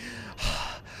tell.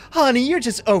 Honey, you're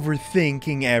just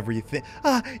overthinking everything.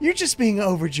 You're just being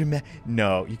overdramatic.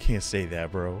 No, you can't say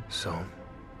that, bro. So,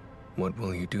 what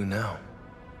will you do now?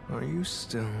 Are you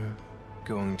still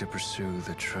going to pursue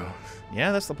the truth?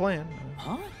 Yeah, that's the plan.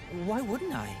 Huh? Why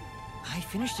wouldn't I? I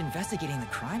finished investigating the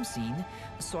crime scene,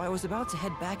 so I was about to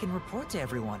head back and report to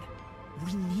everyone.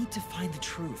 We need to find the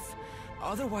truth.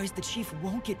 Otherwise, the chief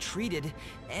won't get treated,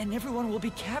 and everyone will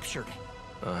be captured.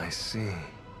 I see.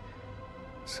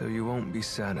 So you won't be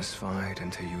satisfied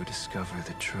until you discover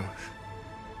the truth.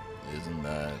 Isn't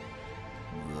that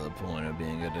the point of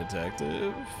being a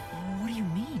detective? What do you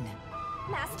mean?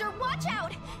 Master, watch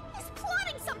out! He's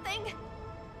plotting something!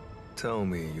 Tell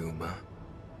me, Yuma,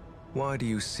 why do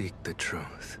you seek the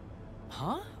truth?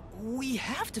 Huh? We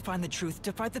have to find the truth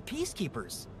to fight the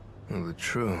Peacekeepers. Well, the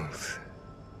truth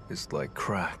is like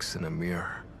cracks in a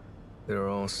mirror. They're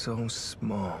all so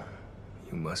small,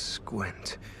 you must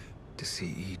squint to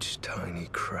see each tiny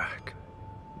crack.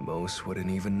 Most wouldn't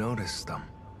even notice them.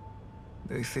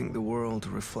 They think the world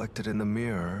reflected in the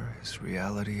mirror is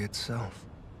reality itself.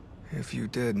 If you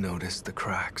did notice the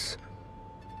cracks,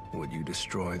 would you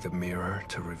destroy the mirror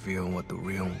to reveal what the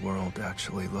real world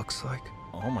actually looks like?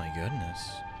 Oh my goodness.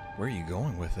 Where are you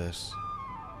going with this?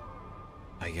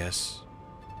 I guess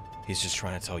he's just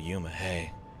trying to tell Yuma,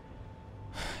 hey,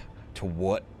 to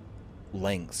what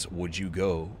lengths would you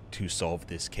go to solve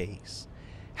this case?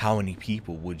 How many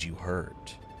people would you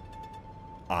hurt?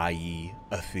 I.e.,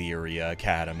 Etheria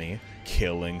Academy,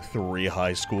 killing 3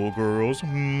 high school girls,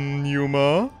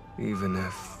 Yuma? Even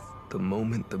if the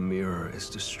moment the mirror is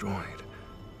destroyed,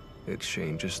 it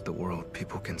changes the world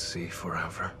people can see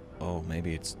forever. Oh,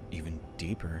 maybe it's even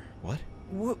deeper. What?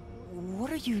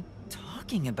 What are you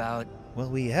talking about? Will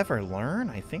we ever learn?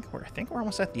 I think we're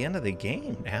almost at the end of the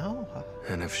game now.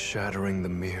 And if shattering the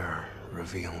mirror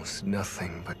reveals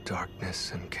nothing but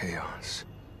darkness and chaos,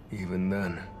 even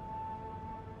then,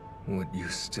 would you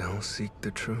still seek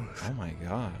the truth? Oh my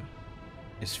god.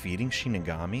 Is feeding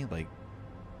Shinigami, like,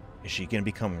 is she gonna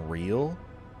become real?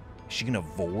 Is she gonna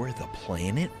vor the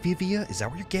planet, Vivia? Is that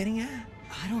what you're getting at?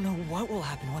 I don't know what will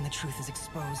happen when the truth is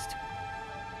exposed.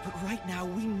 But right now,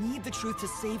 we need the truth to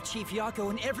save Chief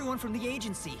Yako and everyone from the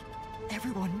agency.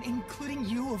 Everyone, including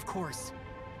you, of course.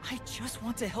 I just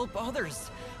want to help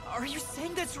others. Are you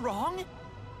saying that's wrong?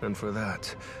 And for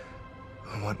that,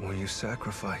 what will you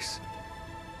sacrifice?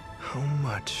 How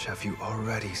much have you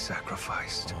already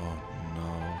sacrificed? Oh,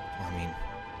 no. I mean,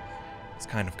 it's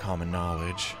kind of common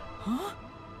knowledge. Huh?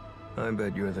 I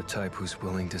bet you're the type who's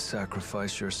willing to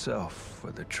sacrifice yourself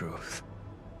for the truth.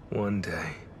 One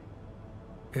day,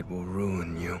 it will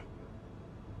ruin you.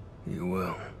 You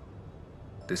will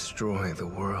destroy the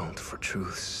world for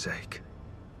truth's sake.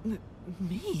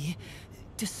 Me?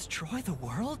 Destroy the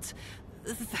world?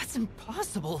 That's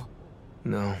impossible.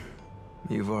 No,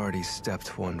 you've already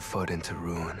stepped 1 foot into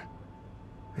ruin.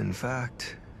 In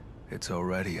fact, it's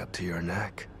already up to your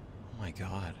neck. Oh my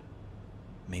god.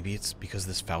 Maybe it's because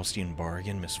this Faustian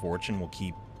bargain misfortune will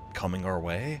keep coming our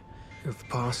way? If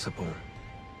possible,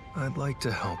 I'd like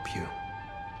to help you.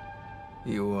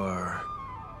 You are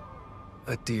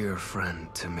a dear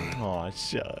friend to me. Aw,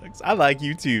 shucks. I like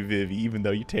you too, Vivi, even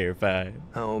though you're terrified.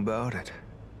 How about it?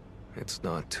 It's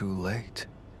not too late.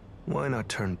 Why not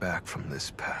turn back from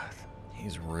this path?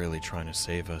 He's really trying to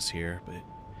save us here, but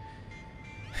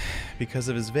because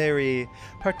of his very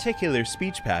particular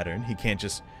speech pattern, he can't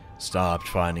just stop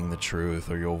finding the truth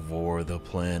or you'll vor the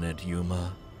planet,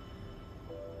 Yuma.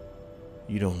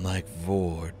 You don't like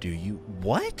vor, do you?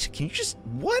 What? Can you just...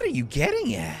 What are you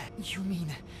getting at? You mean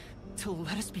to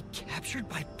let us be captured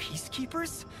by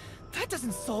Peacekeepers? That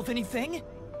doesn't solve anything.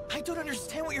 I don't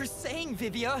understand what you're saying,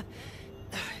 Vivia.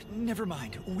 Never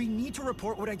mind. We need to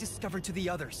report what I discovered to the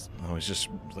others. I was just,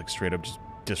 like, straight up just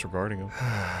disregarding him.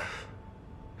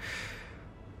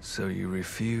 So you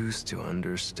refuse to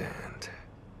understand.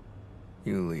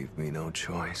 You leave me no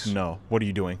choice. No. What are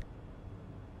you doing?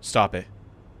 Stop it.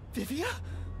 Vivia?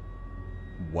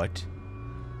 What?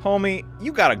 Homie,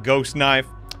 you got a ghost knife?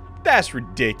 That's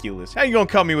ridiculous. How you gonna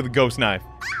cut me with a ghost knife?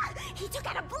 Ah! He took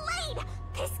out a blade!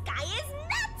 This guy is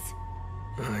nuts!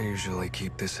 I usually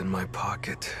keep this in my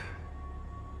pocket.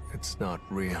 It's not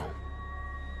real.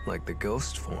 Like the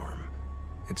ghost form,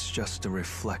 it's just a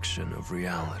reflection of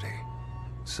reality.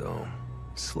 So,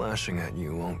 slashing at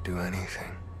you won't do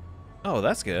anything. Oh,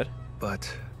 that's good. But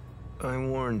I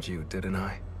warned you, didn't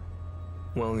I?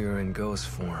 While you're in ghost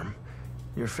form,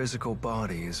 your physical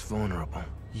body is vulnerable.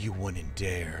 You wouldn't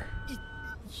dare.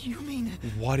 You mean...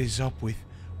 What is up with...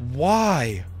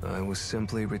 Why? I will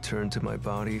simply return to my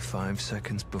body 5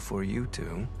 seconds before you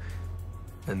do,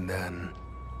 and then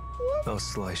I'll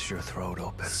slice your throat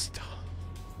open. Stop.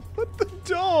 What the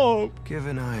dope?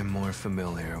 Given I am more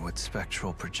familiar with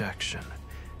spectral projection,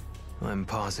 I'm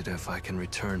positive I can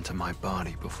return to my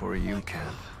body before you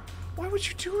can. Why would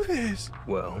you do this?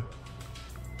 Well,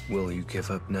 will you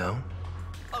give up now?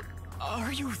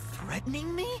 Are you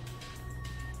threatening me?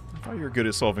 I thought you were good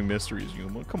at solving mysteries,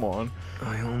 Yuma. Come on.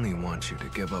 I only want you to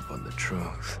give up on the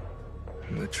truth.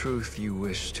 The truth you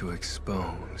wish to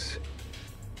expose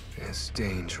is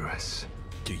dangerous.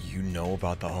 Do you know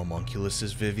about the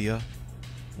homunculuses, Vivia?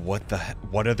 What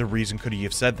other reason could he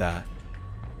have said that?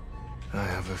 I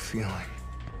have a feeling.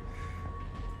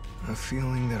 A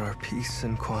feeling that our peace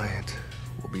and quiet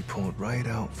will be pulled right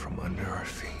out from under our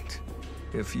feet.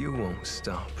 If you won't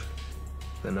stop,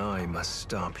 then I must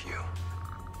stop you.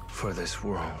 For this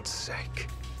world's sake.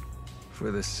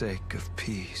 For the sake of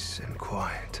peace and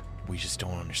quiet. We just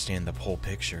don't understand the whole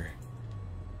picture.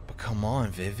 But come on,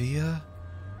 Vivia.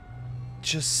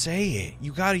 Just say it.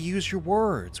 You gotta use your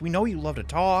words. We know you love to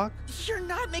talk. You're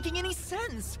not making any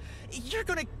sense. You're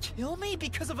gonna kill me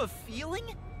because of a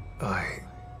feeling? I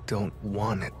don't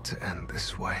want it to end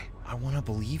this way. I want to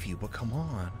believe you, but come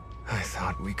on. I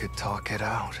thought we could talk it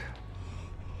out.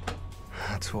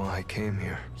 That's why I came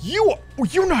here.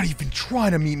 You're not even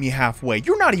trying to meet me halfway.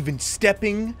 You're not even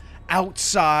stepping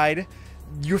outside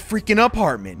your freaking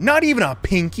apartment. Not even a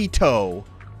pinky toe.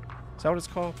 Is that what it's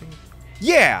called?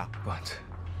 Yeah. But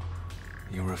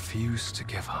you refuse to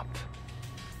give up,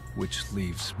 which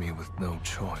leaves me with no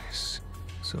choice.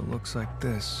 So it looks like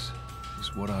this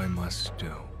is what I must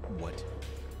do. What?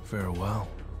 Farewell,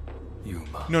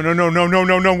 Yuma. No,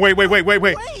 wait. Wait!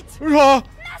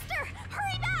 Master,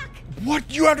 hurry back! What?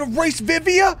 You have to race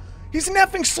Vivia? He's an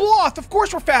effing sloth. Of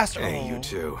course we're faster. Hey, you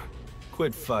two.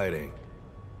 Quit fighting.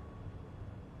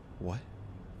 What?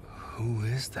 Who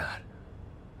is that?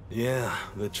 Yeah,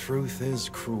 the truth is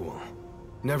cruel.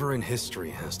 Never in history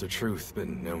has the truth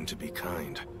been known to be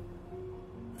kind.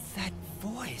 That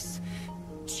voice.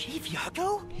 Chief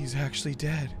Yako? He's actually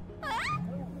dead.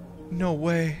 No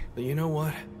way. But you know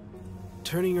what?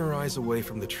 Turning your eyes away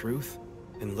from the truth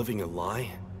and living a lie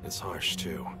is harsh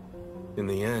too. In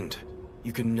the end,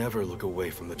 you can never look away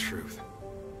from the truth.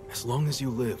 As long as you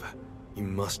live, you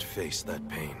must face that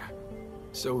pain.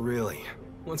 So really,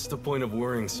 what's the point of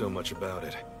worrying so much about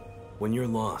it? When you're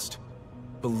lost,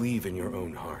 believe in your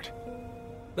own heart.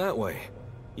 That way,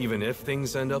 even if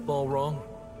things end up all wrong,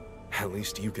 at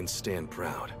least you can stand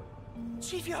proud.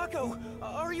 Chief Yako,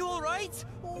 are you alright?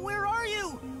 Where are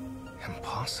you?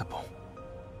 Impossible.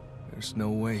 There's no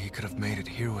way he could have made it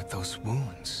here with those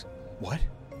wounds. What?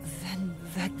 Then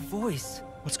that voice.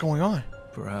 What's going on?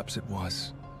 Perhaps it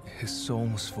was his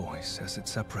soul's voice as it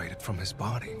separated from his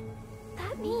body.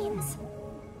 That means...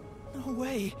 No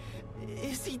way.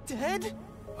 Is he dead?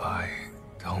 I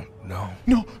don't know.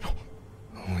 No.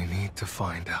 We need to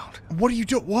find out. What do you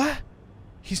do? What?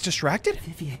 He's distracted?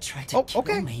 Vivia tried to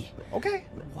kill me. Okay.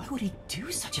 Why would he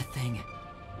do such a thing?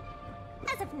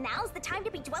 As if now's the time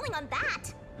to be dwelling on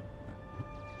that.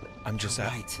 I'm just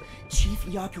right. Chief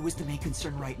Yaku is the main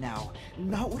concern right now,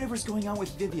 not whatever's going on with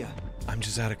Vivia. I'm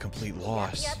just at a complete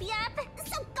loss. Yep.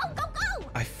 So go!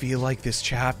 I feel like this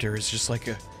chapter is just like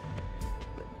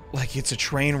it's a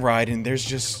train ride, and there's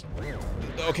just...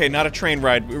 Okay, not a train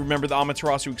ride. Remember the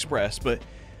Amaterasu Express, but...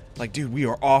 Like, dude, we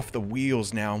are off the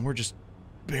wheels now, and we're just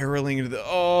barreling into the...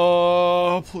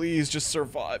 Oh, please, just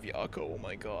survive, Yako. Oh,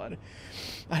 my God.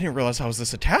 I didn't realize I was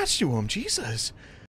this attached to him. Jesus.